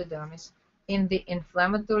the epidermis, in the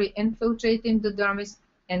inflammatory infiltrate in the dermis,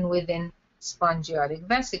 and within spongiotic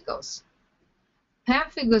vesicles.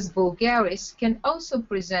 Pemphigus vulgaris can also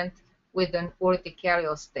present with an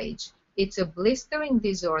urticarial stage. It's a blistering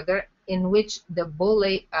disorder in which the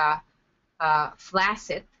bullae are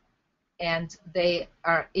flaccid and they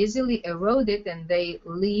are easily eroded, and they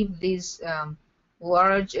leave these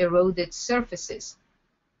large eroded surfaces.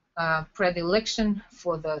 Predilection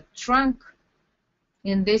for the trunk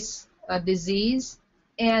in this disease,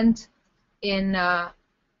 and in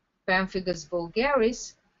pemphigus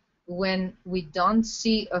vulgaris, when we don't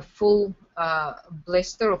see a full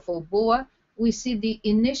blister, a full bulla, we see the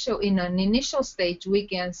initial, in an initial stage, we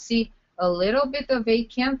can see a little bit of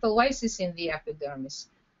acantholysis in the epidermis,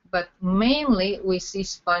 but mainly we see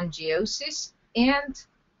spongiosis and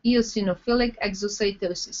eosinophilic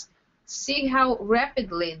exocytosis. See how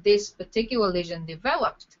rapidly this particular lesion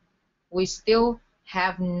developed. We still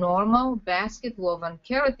have normal basket woven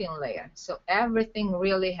keratin layer, so everything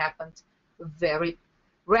really happened very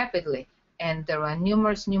rapidly, and there are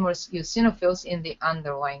numerous eosinophils in the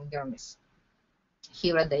underlying dermis.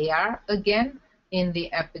 Here they are again in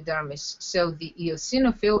the epidermis. So the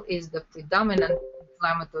eosinophil is the predominant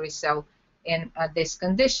inflammatory cell in this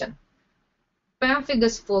condition.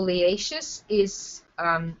 Pemphigus foliaceus is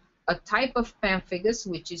a type of pemphigus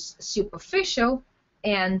which is superficial,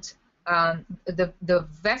 and the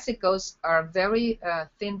vesicles are very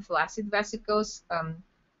thin, flaccid vesicles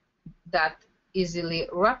that easily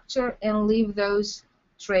rupture and leave those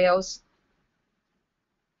trails.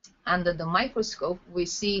 Under the microscope, we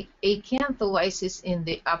see acantholysis in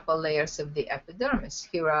the upper layers of the epidermis.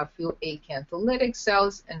 Here are a few acantholytic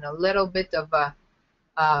cells and a little bit of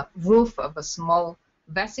a roof of a small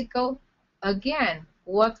vesicle. Again,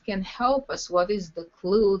 what can help us? What is the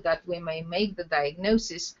clue that we may make the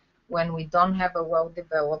diagnosis when we don't have a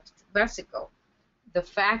well-developed vesicle? The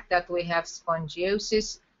fact that we have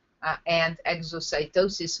spongiosis and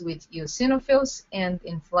exocytosis with eosinophils and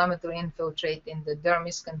inflammatory infiltrate in the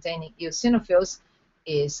dermis containing eosinophils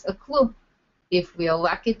is a clue. If we are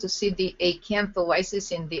lucky to see the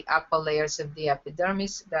acantholysis in the upper layers of the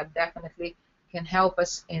epidermis, that definitely can help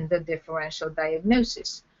us in the differential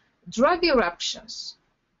diagnosis. Drug eruptions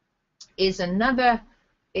is another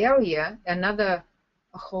area, another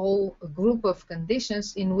whole group of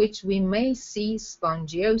conditions in which we may see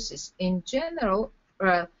spongiosis. In general,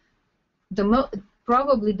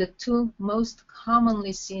 probably the two most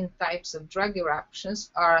commonly seen types of drug eruptions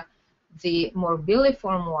are the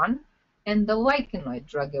morbilliform one and the lichenoid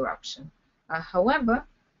drug eruption. However,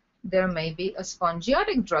 there may be a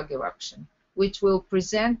spongiotic drug eruption, which will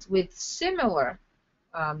present with similar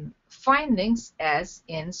findings as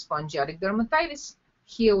in spongiotic dermatitis.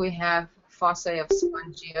 Here we have foci of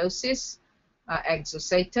spongiosis,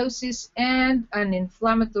 exocytosis, and an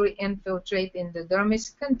inflammatory infiltrate in the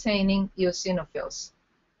dermis containing eosinophils.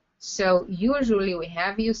 So usually we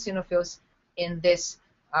have eosinophils in this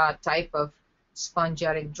type of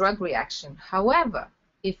spongiotic drug reaction. However,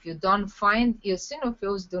 if you don't find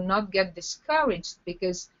eosinophils, do not get discouraged,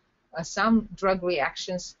 because some drug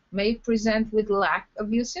reactions may present with lack of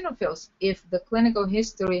eosinophils. If the clinical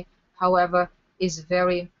history, however, is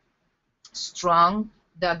very strong,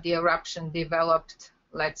 that the eruption developed,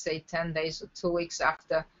 let's say, 10 days or 2 weeks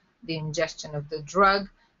after the ingestion of the drug,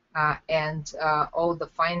 and all the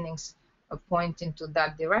findings point into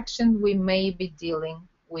that direction, we may be dealing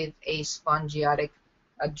with a spongiotic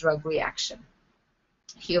drug reaction.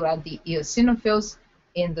 Here are the eosinophils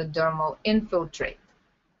in the dermal infiltrate.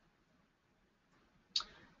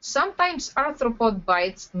 Sometimes arthropod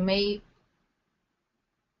bites may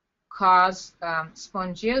cause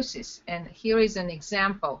spongiosis, and here is an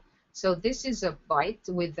example. So this is a bite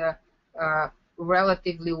with a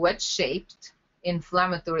relatively wedge-shaped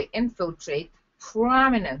inflammatory infiltrate,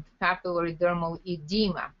 prominent papillary dermal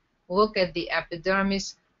edema. Look at the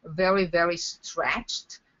epidermis, very, very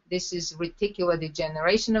stretched. This is reticular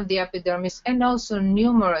degeneration of the epidermis, and also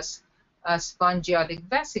numerous spongiotic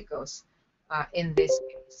vesicles in this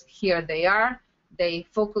case. Here they are. They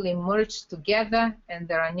focally merge together, and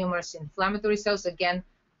there are numerous inflammatory cells. Again,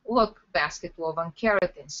 look, basket woven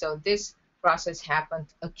keratin. So this process happened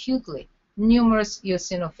acutely. Numerous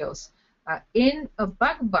eosinophils. In a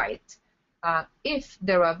bug bite, if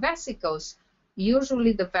there are vesicles,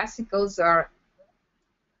 usually the vesicles are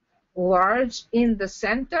large in the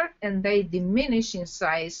center and they diminish in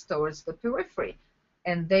size towards the periphery.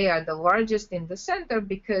 And they are the largest in the center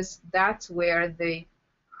because that's where the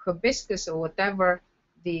hibiscus or whatever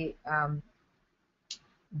the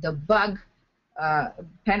bug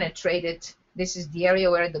penetrated. This is the area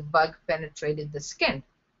where the bug penetrated the skin.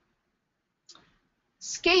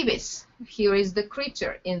 Scabies. Here is the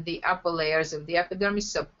creature in the upper layers of the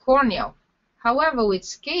epidermis, subcorneal. However, with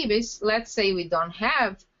scabies, let's say we don't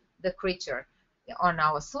have the creature on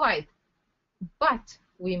our slide, but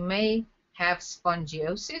we may have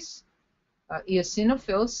spongiosis,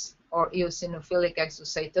 eosinophils, or eosinophilic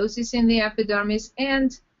exocytosis in the epidermis,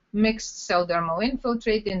 and mixed cell dermal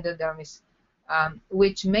infiltrate in the dermis,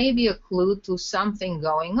 which may be a clue to something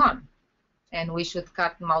going on. and we should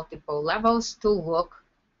cut multiple levels to look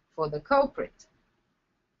for the culprit.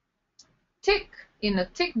 Tick. In a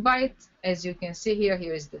tick bite, as you can see here,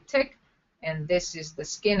 here is the tick, and this is the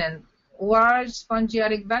skin, and large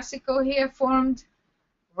spongiotic vesicle here formed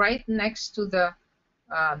right next to the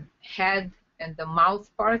head and the mouth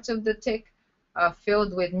parts of the tick,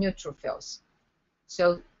 filled with neutrophils.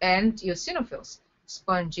 So, and eosinophils.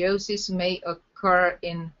 Spongiosis may occur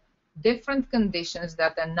in different conditions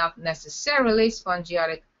that are not necessarily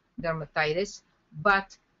spongiotic dermatitis,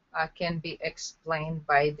 but can be explained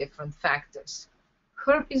by different factors.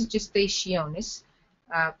 Herpes gestationis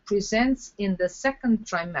presents in the second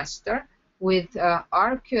trimester with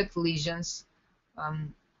arcuate lesions,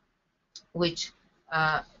 which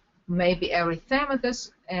may be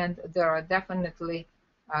erythematous, and there are definitely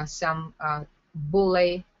some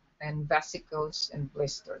bullae and vesicles and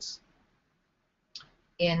blisters.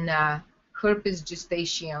 In herpes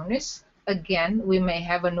gestationis, again, we may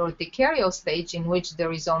have an urticarial stage in which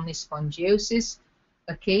there is only spongiosis.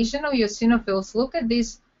 Occasional eosinophils, look at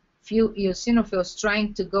these few eosinophils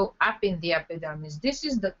trying to go up in the epidermis. This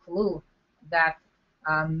is the clue that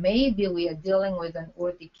maybe we are dealing with an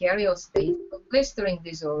urticarial stage of blistering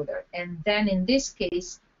disorder. And then in this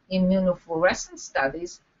case, immunofluorescence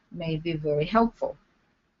studies may be very helpful.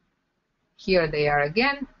 Here they are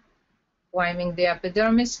again, climbing the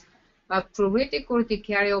epidermis. Pruritic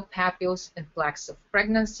urticarial papules and plaques of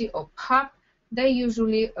pregnancy or PUP, they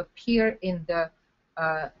usually appear in the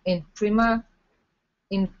prima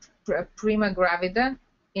gravida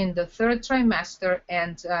in the third trimester,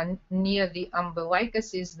 and near the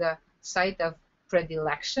umbilicus is the site of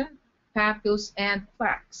predilection. Papules and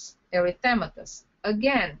plaques, erythematous.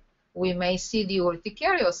 Again, we may see the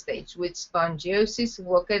urticarial stage with spongiosis.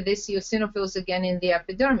 Look at these eosinophils again in the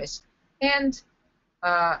epidermis, and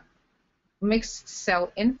mixed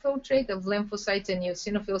cell infiltrate of lymphocytes and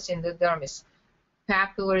eosinophils in the dermis,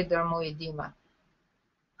 papillary dermoedema.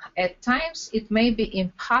 At times, it may be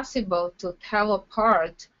impossible to tell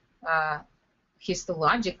apart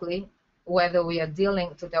histologically whether we are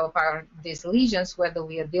dealing, to tell apart these lesions, whether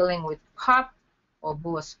we are dealing with PUP or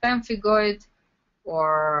bullous pemphigoid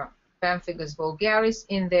or pemphigus vulgaris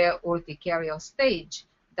in their urticarial stage.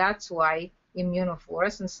 That's why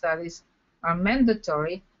immunofluorescence studies are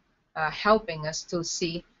mandatory, helping us to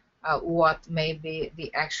see what may be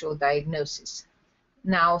the actual diagnosis.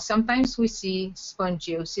 Now, sometimes we see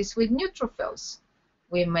spongiosis with neutrophils.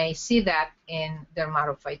 We may see that in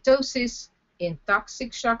dermatophytosis, in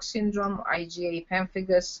toxic shock syndrome, IgA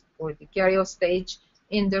pemphigus, urticarial stage.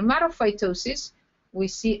 In dermatophytosis, we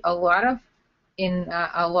see a lot of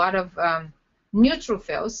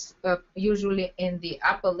neutrophils, usually in the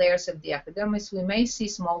upper layers of the epidermis. We may see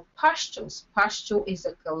small pustules. Pustule is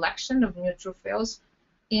a collection of neutrophils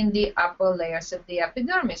in the upper layers of the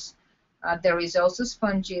epidermis. There is also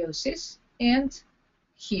spongiosis, and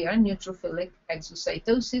here neutrophilic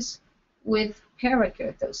exocytosis with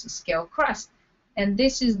parakeratosis, scale crust. And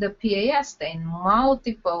this is the PAS stain,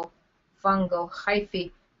 multiple fungal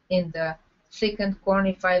hyphae in the thickened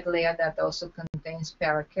cornified layer that also contains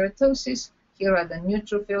parakeratosis. Here are the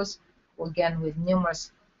neutrophils, again with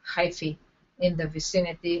numerous hyphae in the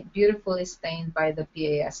vicinity, beautifully stained by the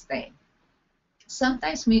PAS stain.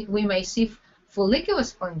 Sometimes we may see follicular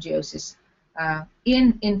spongiosis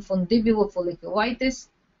in infundibular folliculitis,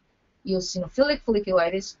 eosinophilic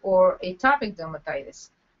folliculitis, or atopic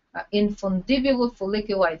dermatitis. Infundibular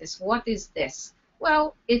folliculitis, what is this?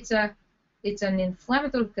 Well, it's an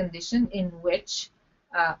inflammatory condition in which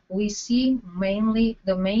we see mainly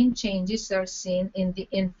the main changes are seen in the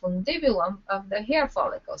infundibulum of the hair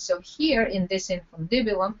follicle. So here in this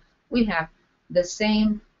infundibulum, we have the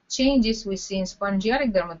same changes we see in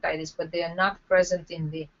spongiotic dermatitis, but they are not present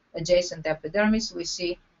in the adjacent epidermis. We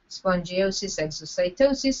see spongiosis,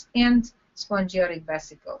 exocytosis, and spongiotic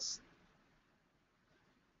vesicles.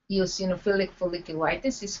 Eosinophilic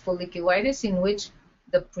folliculitis is folliculitis in which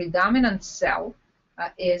the predominant cell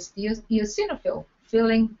is the eosinophil,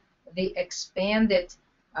 filling the expanded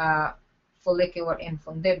follicular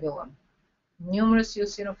infundibulum. Numerous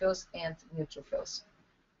eosinophils and neutrophils.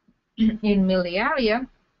 In miliaria,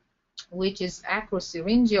 which is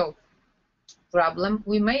acrosyringeal problem,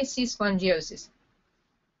 we may see spongiosis.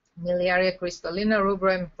 Miliaria crystallina,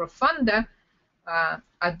 rubra, and profunda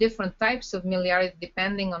are different types of miliaria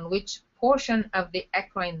depending on which portion of the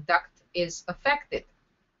eccrine duct is affected.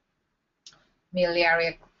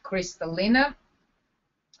 Miliaria crystallina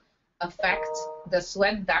affects the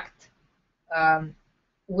sweat duct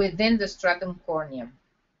within the stratum corneum.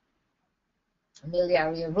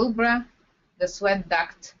 Miliaria rubra, the sweat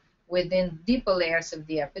duct within deeper layers of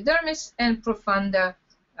the epidermis and profunda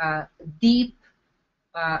deep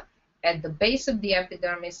at the base of the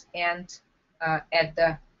epidermis and at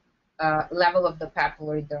the level of the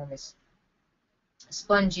papillary dermis.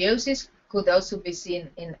 Spongiosis could also be seen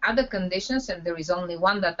in other conditions, and there is only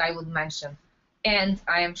one that I would mention. And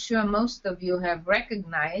I am sure most of you have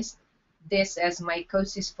recognized this as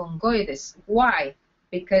mycosis fungoides. Why?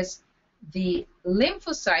 Because the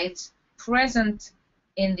lymphocytes present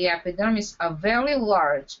in the epidermis are very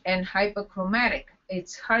large and hyperchromatic.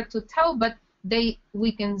 It's hard to tell, but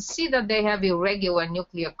we can see that they have irregular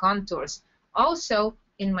nuclear contours. Also,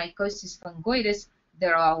 in mycosis fungoides,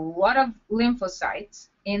 there are a lot of lymphocytes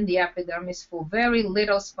in the epidermis for very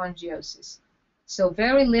little spongiosis. So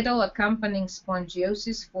very little accompanying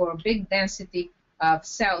spongiosis for a big density of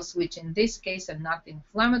cells, which in this case are not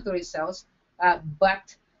inflammatory cells,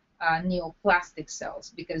 but neoplastic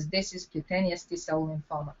cells, because this is cutaneous T-cell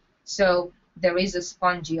lymphoma. So there is a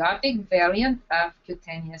spongiotic variant of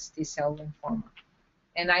cutaneous T-cell lymphoma.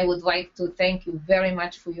 And I would like to thank you very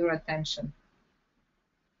much for your attention.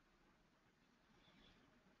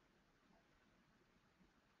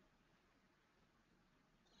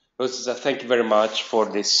 Rosa, thank you very much for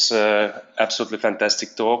this absolutely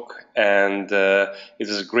fantastic talk, and it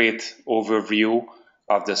was a great overview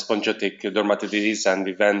of the spongiotic dermatitis, and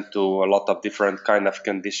we went to a lot of different kind of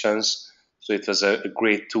conditions, so it was a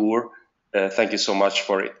great tour. Thank you so much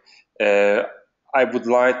for it. I would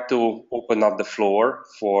like to open up the floor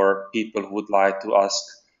for people who would like to ask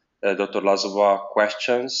Dr. Lazova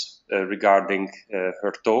questions regarding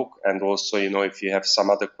her talk, and also, if you have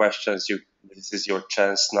some other questions, this is your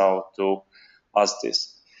chance now to ask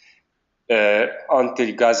this. Until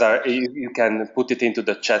you guys you can put it into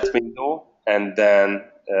the chat window, and then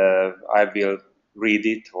I will read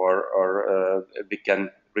it, or we can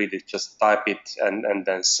read it, just type it and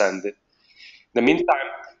then send it. In the meantime,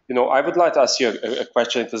 I would like to ask you a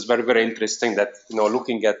question. It was very, very interesting that,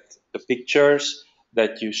 looking at the pictures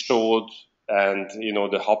that you showed, and,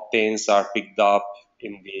 the haptens are picked up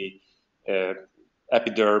in the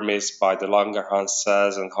epidermis by the Langerhans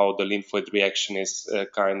cells, and how the lymphoid reaction is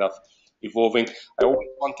kind of evolving. I always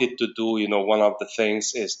wanted to do, one of the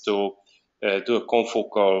things is to do a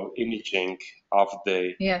confocal imaging of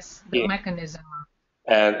the mechanism.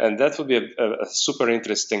 And that would be a super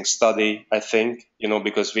interesting study, I think,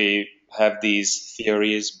 because we have these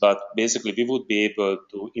theories, but basically we would be able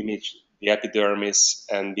to image the epidermis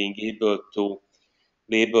and being able to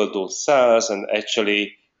label those cells. And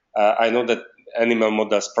actually, I know that animal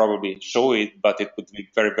models probably show it, but it would be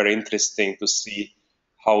very, very interesting to see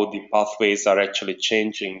how the pathways are actually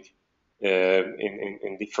changing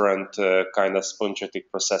in different kind of spongiotic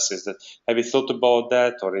processes. Have you thought about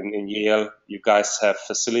that? Or in Yale, you guys have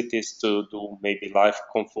facilities to do maybe live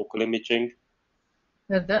confocal imaging?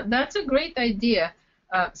 That's a great idea.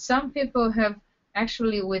 Some people have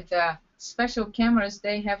actually, with special cameras,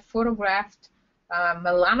 they have photographed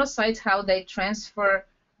melanocytes, how they transfer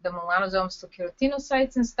the melanosomes to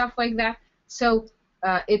keratinocytes and stuff like that. So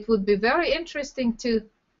it would be very interesting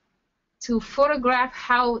to photograph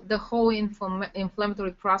how the whole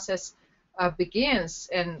inflammatory process begins,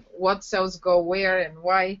 and what cells go where and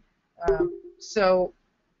why. So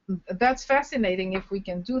that's fascinating if we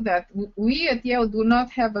can do that. We at Yale do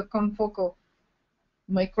not have a confocal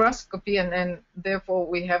microscopy, and therefore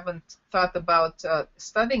we haven't thought about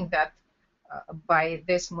studying that by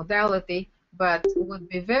this modality, but it would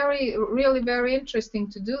be really very interesting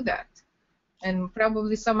to do that. And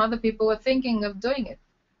probably some other people are thinking of doing it.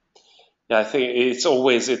 Yeah, I think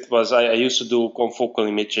I used to do confocal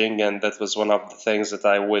imaging, and that was one of the things that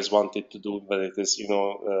I always wanted to do, but it is,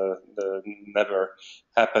 never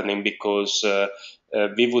happening, because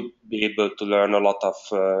we would be able to learn a lot of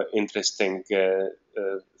interesting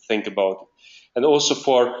thing about it. And also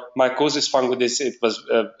for mycosis fungoides, it was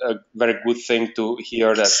a very good thing to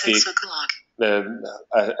hear that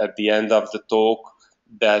at the end of the talk,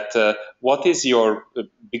 that what is your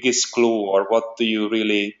biggest clue, or what do you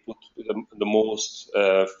really put the most?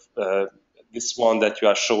 This one that you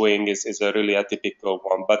are showing is a really atypical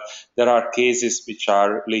one, but there are cases which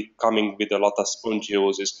are really coming with a lot of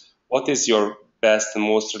spongiosis. What is your best and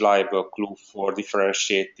most reliable clue for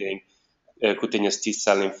differentiating cutaneous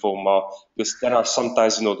T-cell lymphoma? Because there are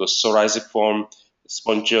sometimes, the psoriasiform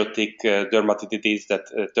spongiotic dermatitis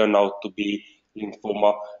that turn out to be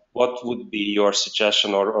lymphoma. What would be your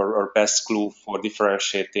suggestion or best clue for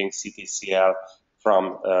differentiating CTCL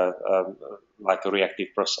from like a reactive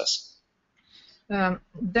process?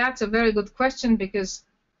 That's a very good question, because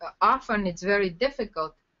often it's very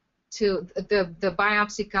difficult the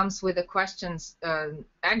biopsy comes with the questions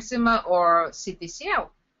eczema or CTCL,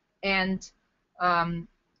 and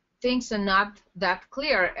things are not that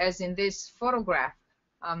clear as in this photograph.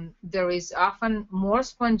 There is often more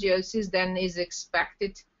spongiosis than is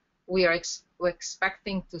expected. We're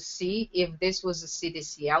expecting to see if this was a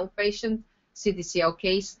CTCL patient, CTCL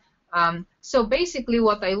case. So basically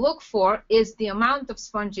what I look for is the amount of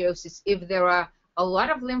spongiosis. If there are a lot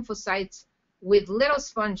of lymphocytes with little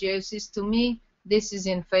spongiosis, to me, this is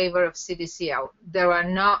in favor of CTCL. There are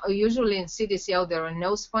not, usually in CTCL, there are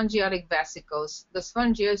no spongiotic vesicles. The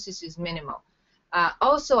spongiosis is minimal.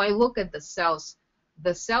 Also, I look at the cells.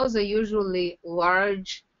 The cells are usually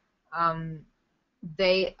large.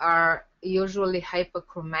 They are usually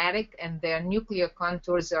hyperchromatic, and their nuclear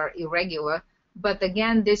contours are irregular. But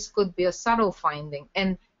again, this could be a subtle finding.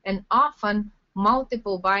 And often,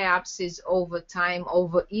 multiple biopsies over time,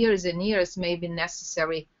 over years and years, may be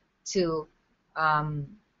necessary to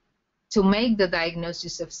make the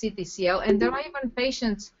diagnosis of CTCL. And there are even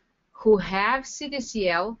patients who have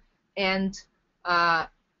CTCL, and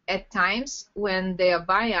at times when they are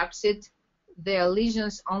biopsied, their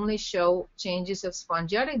lesions only show changes of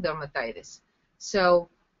spongiotic dermatitis. So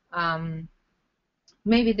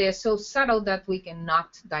maybe they're so subtle that we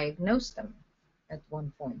cannot diagnose them at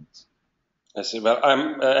one point. I see. Well,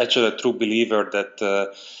 I'm actually a true believer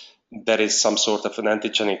that there is some sort of an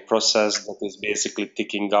antigenic process that is basically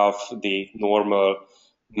ticking off the normal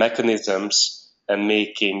mechanisms and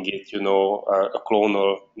making it, a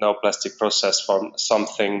clonal neoplastic process from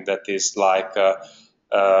something that is like a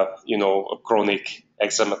chronic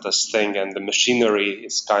eczematous thing, and the machinery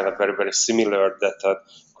is kind of very, very similar that a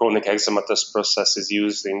chronic eczematous process is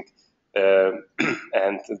using,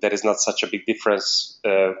 and there is not such a big difference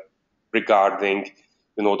regarding,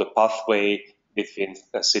 the pathway between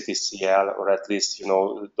CTCL, or at least,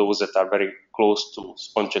 those that are very close to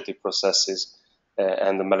spongiotic processes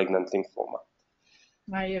and the malignant lymphoma.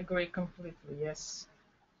 I agree completely, yes.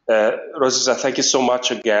 Rosisa, thank you so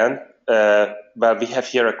much again. Well, we have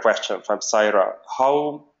here a question from Saira.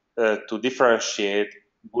 How to differentiate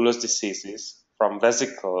bullous diseases from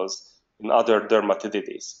vesicles in other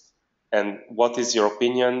dermatitis? And what is your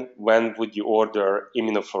opinion? When would you order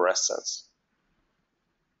immunofluorescence?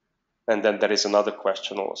 And then there is another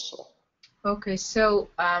question also. Okay, so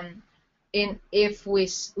if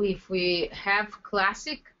we have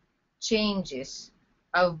classic changes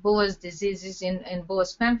of bullous diseases in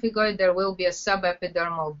bullous pemphigoid, there will be a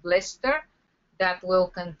subepidermal blister that will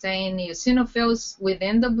contain eosinophils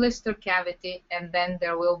within the blister cavity, and then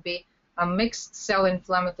there will be a mixed cell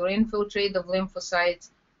inflammatory infiltrate of lymphocytes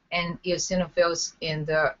and eosinophils in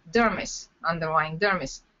the dermis, underlying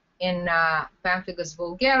dermis. In pemphigus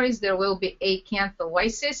vulgaris, there will be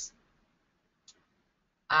acantholysis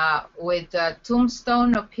with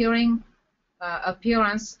tombstone appearance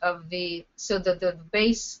of so that the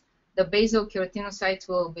basal keratinocytes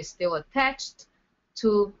will be still attached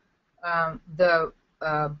to the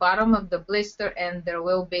bottom of the blister, and there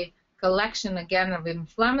will be collection again of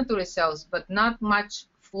inflammatory cells, but not much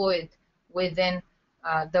fluid within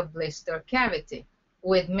the blister cavity,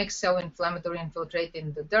 with mixed cell inflammatory infiltrate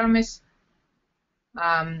in the dermis.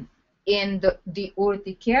 In the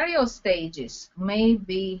urticarial stages may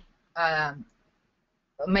be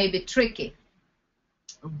tricky,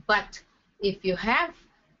 but if you have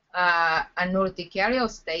an urticarial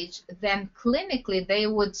stage, then clinically they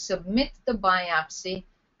would submit the biopsy.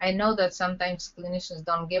 I know that sometimes clinicians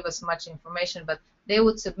don't give us much information, but they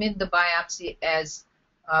would submit the biopsy as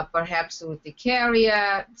perhaps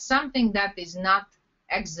urticaria, something that is not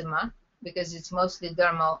eczema, because it's mostly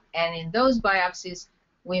dermal, and in those biopsies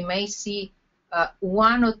we may see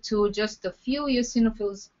one or two, just a few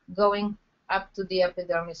eosinophils going up to the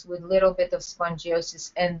epidermis with a little bit of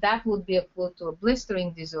spongiosis, and that would be a clue to a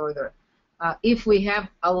blistering disorder. If we have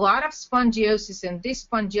a lot of spongiosis and these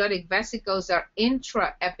spongiotic vesicles are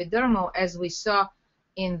intraepidermal, as we saw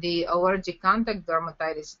in the allergic contact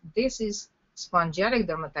dermatitis, this is spongiotic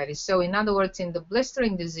dermatitis. So in other words, in the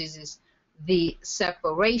blistering diseases, the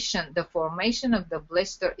separation, the formation of the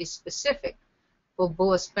blister is specific. For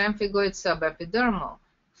bullous pemphigoid, subepidermal.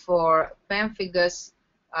 For pemphigus,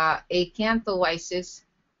 acantholysis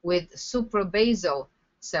with suprabasal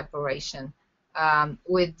separation.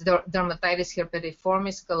 With dermatitis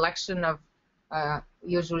herpetiformis, collection of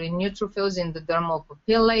usually neutrophils in the dermal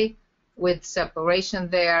papillae with separation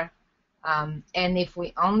there. And if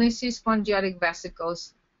we only see spongiotic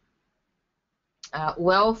vesicles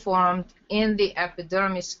well formed in the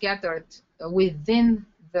epidermis, scattered within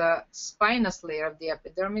the spinous layer of the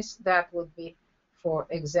epidermis, that would be for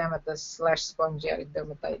eczematous/spongiatic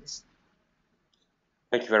dermatitis.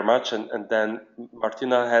 Thank you very much. And then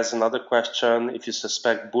Martina has another question. If you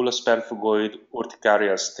suspect bullous pemphigoid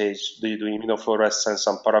urticaria stage, do you do immunofluorescence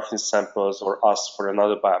on paraffin samples or ask for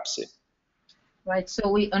another biopsy? Right,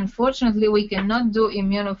 so unfortunately we cannot do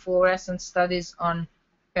immunofluorescence studies on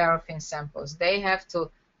paraffin samples. They have to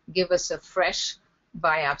give us a fresh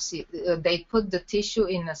biopsy. They put the tissue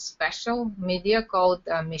in a special media called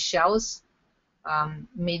Michel's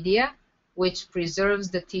media, which preserves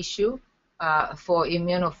the tissue for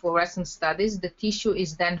immunofluorescence studies. The tissue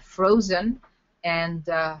is then frozen, and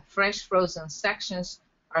fresh frozen sections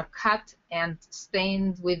are cut and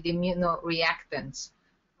stained with immunoreactants.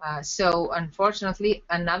 So unfortunately,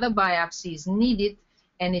 another biopsy is needed,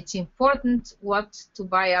 and it's important what to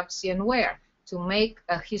biopsy and where. To make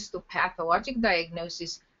a histopathologic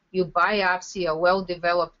diagnosis, you biopsy a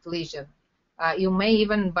well-developed lesion. You may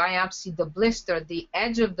even biopsy the blister, the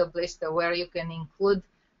edge of the blister, where you can include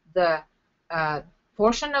the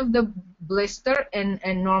portion of the blister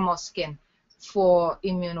and normal skin. For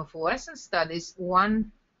immunofluorescence studies,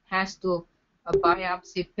 one has to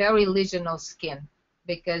biopsy perilesional skin,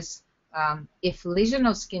 because if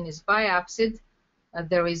lesional skin is biopsied,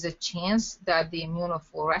 there is a chance that the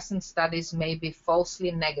immunofluorescence studies may be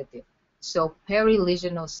falsely negative. So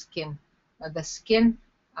perilesional skin, the skin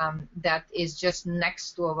that is just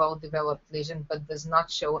next to a well-developed lesion but does not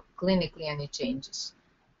show clinically any changes,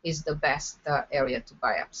 is the best area to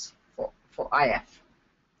biopsy for IF.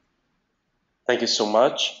 Thank you so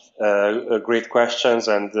much. Great questions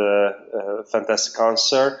and fantastic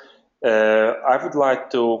answer. I would like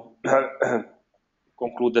to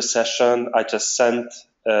conclude the session. I just sent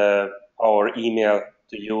our email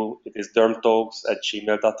to you. It is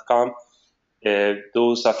dermtalks@gmail.com.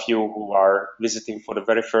 Those of you who are visiting for the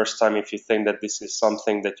very first time, if you think that this is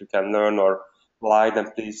something that you can learn or like, then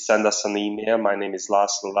please send us an email. My name is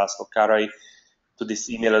Laszlo Karai. To this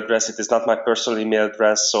email address. It is not my personal email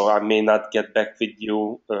address, so I may not get back with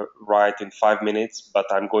you right in 5 minutes,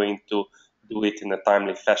 but I'm going to do it in a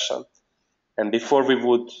timely fashion. And before we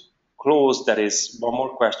would close, there is one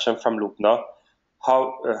more question from Lubna.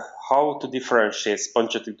 How to differentiate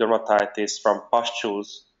spongiatic dermatitis from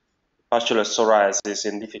pustular psoriasis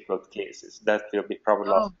in difficult cases? That will be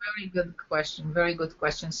probably. Oh, very good question. Very good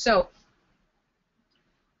question. So,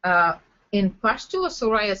 in pustular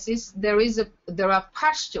psoriasis, there are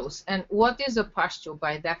pustules. And what is a pustule?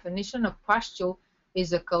 By definition, a pustule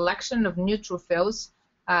is a collection of neutrophils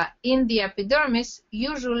in the epidermis,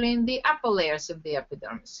 usually in the upper layers of the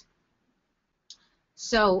epidermis.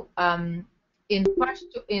 So in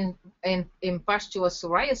pustular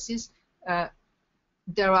psoriasis,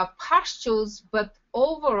 there are pustules, but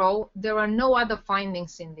overall there are no other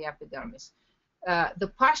findings in the epidermis. The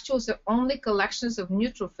pustules are only collections of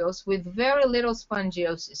neutrophils with very little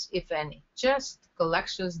spongiosis, if any, just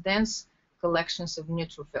collections, dense collections of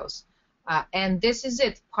neutrophils. And this is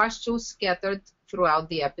it, pustules scattered throughout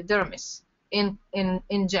the epidermis in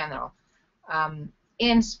general.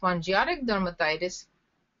 In spongiatic dermatitis,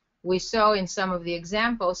 we saw in some of the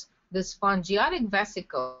examples, the spongiatic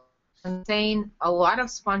vesicles contain a lot of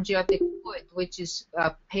spongiatic fluid, which is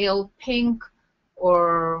pale pink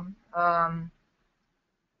or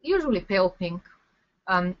usually pale pink,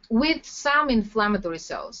 with some inflammatory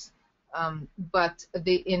cells. But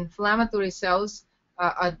the inflammatory cells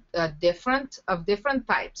are different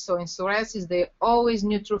types. So in psoriasis, they're always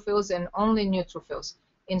neutrophils and only neutrophils.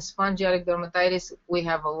 In spongiatic dermatitis, we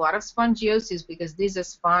have a lot of spongiosis because these are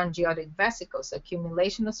spongiatic vesicles,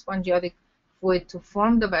 accumulation of spongiatic fluid to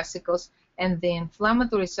form the vesicles, and the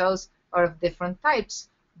inflammatory cells are of different types.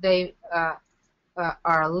 They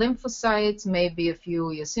are lymphocytes, maybe a few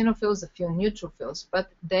eosinophils, a few neutrophils, but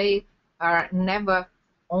they are never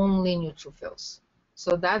only neutrophils.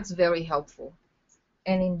 So that's very helpful.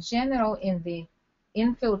 And in general, in the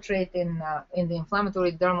infiltrate in the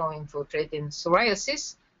inflammatory dermal infiltrate in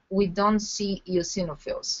psoriasis, we don't see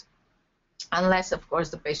eosinophils, unless of course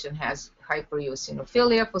the patient has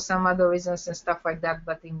hypereosinophilia for some other reasons and stuff like that.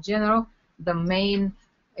 But in general, the main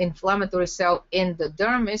inflammatory cell in the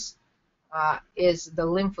dermis is the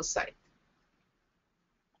lymphocyte.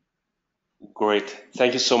 Great.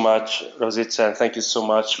 Thank you so much, Rosica, and thank you so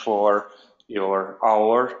much for your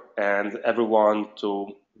hour and everyone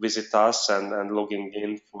to visit us and logging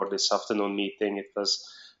in for this afternoon meeting. It was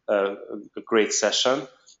a great session,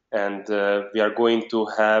 and we are going to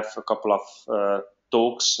have a couple of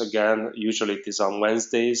talks again. Usually it is on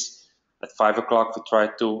Wednesdays at 5 o'clock. We try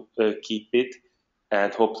to keep it,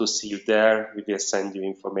 and hope to see you there. We will send you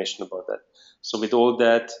information about that. So with all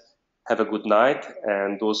that, have a good night.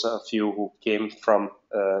 And those of you who came from,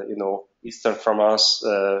 eastern from us,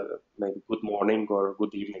 maybe good morning or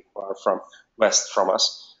good evening, who are from west from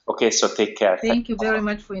us. Okay, so take care. Thank you very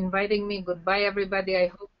much for inviting me. Goodbye, everybody. I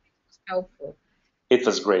hope it was helpful. It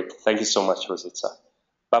was great. Thank you so much, Rosita.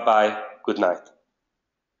 Bye bye. Good night.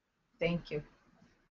 Thank you.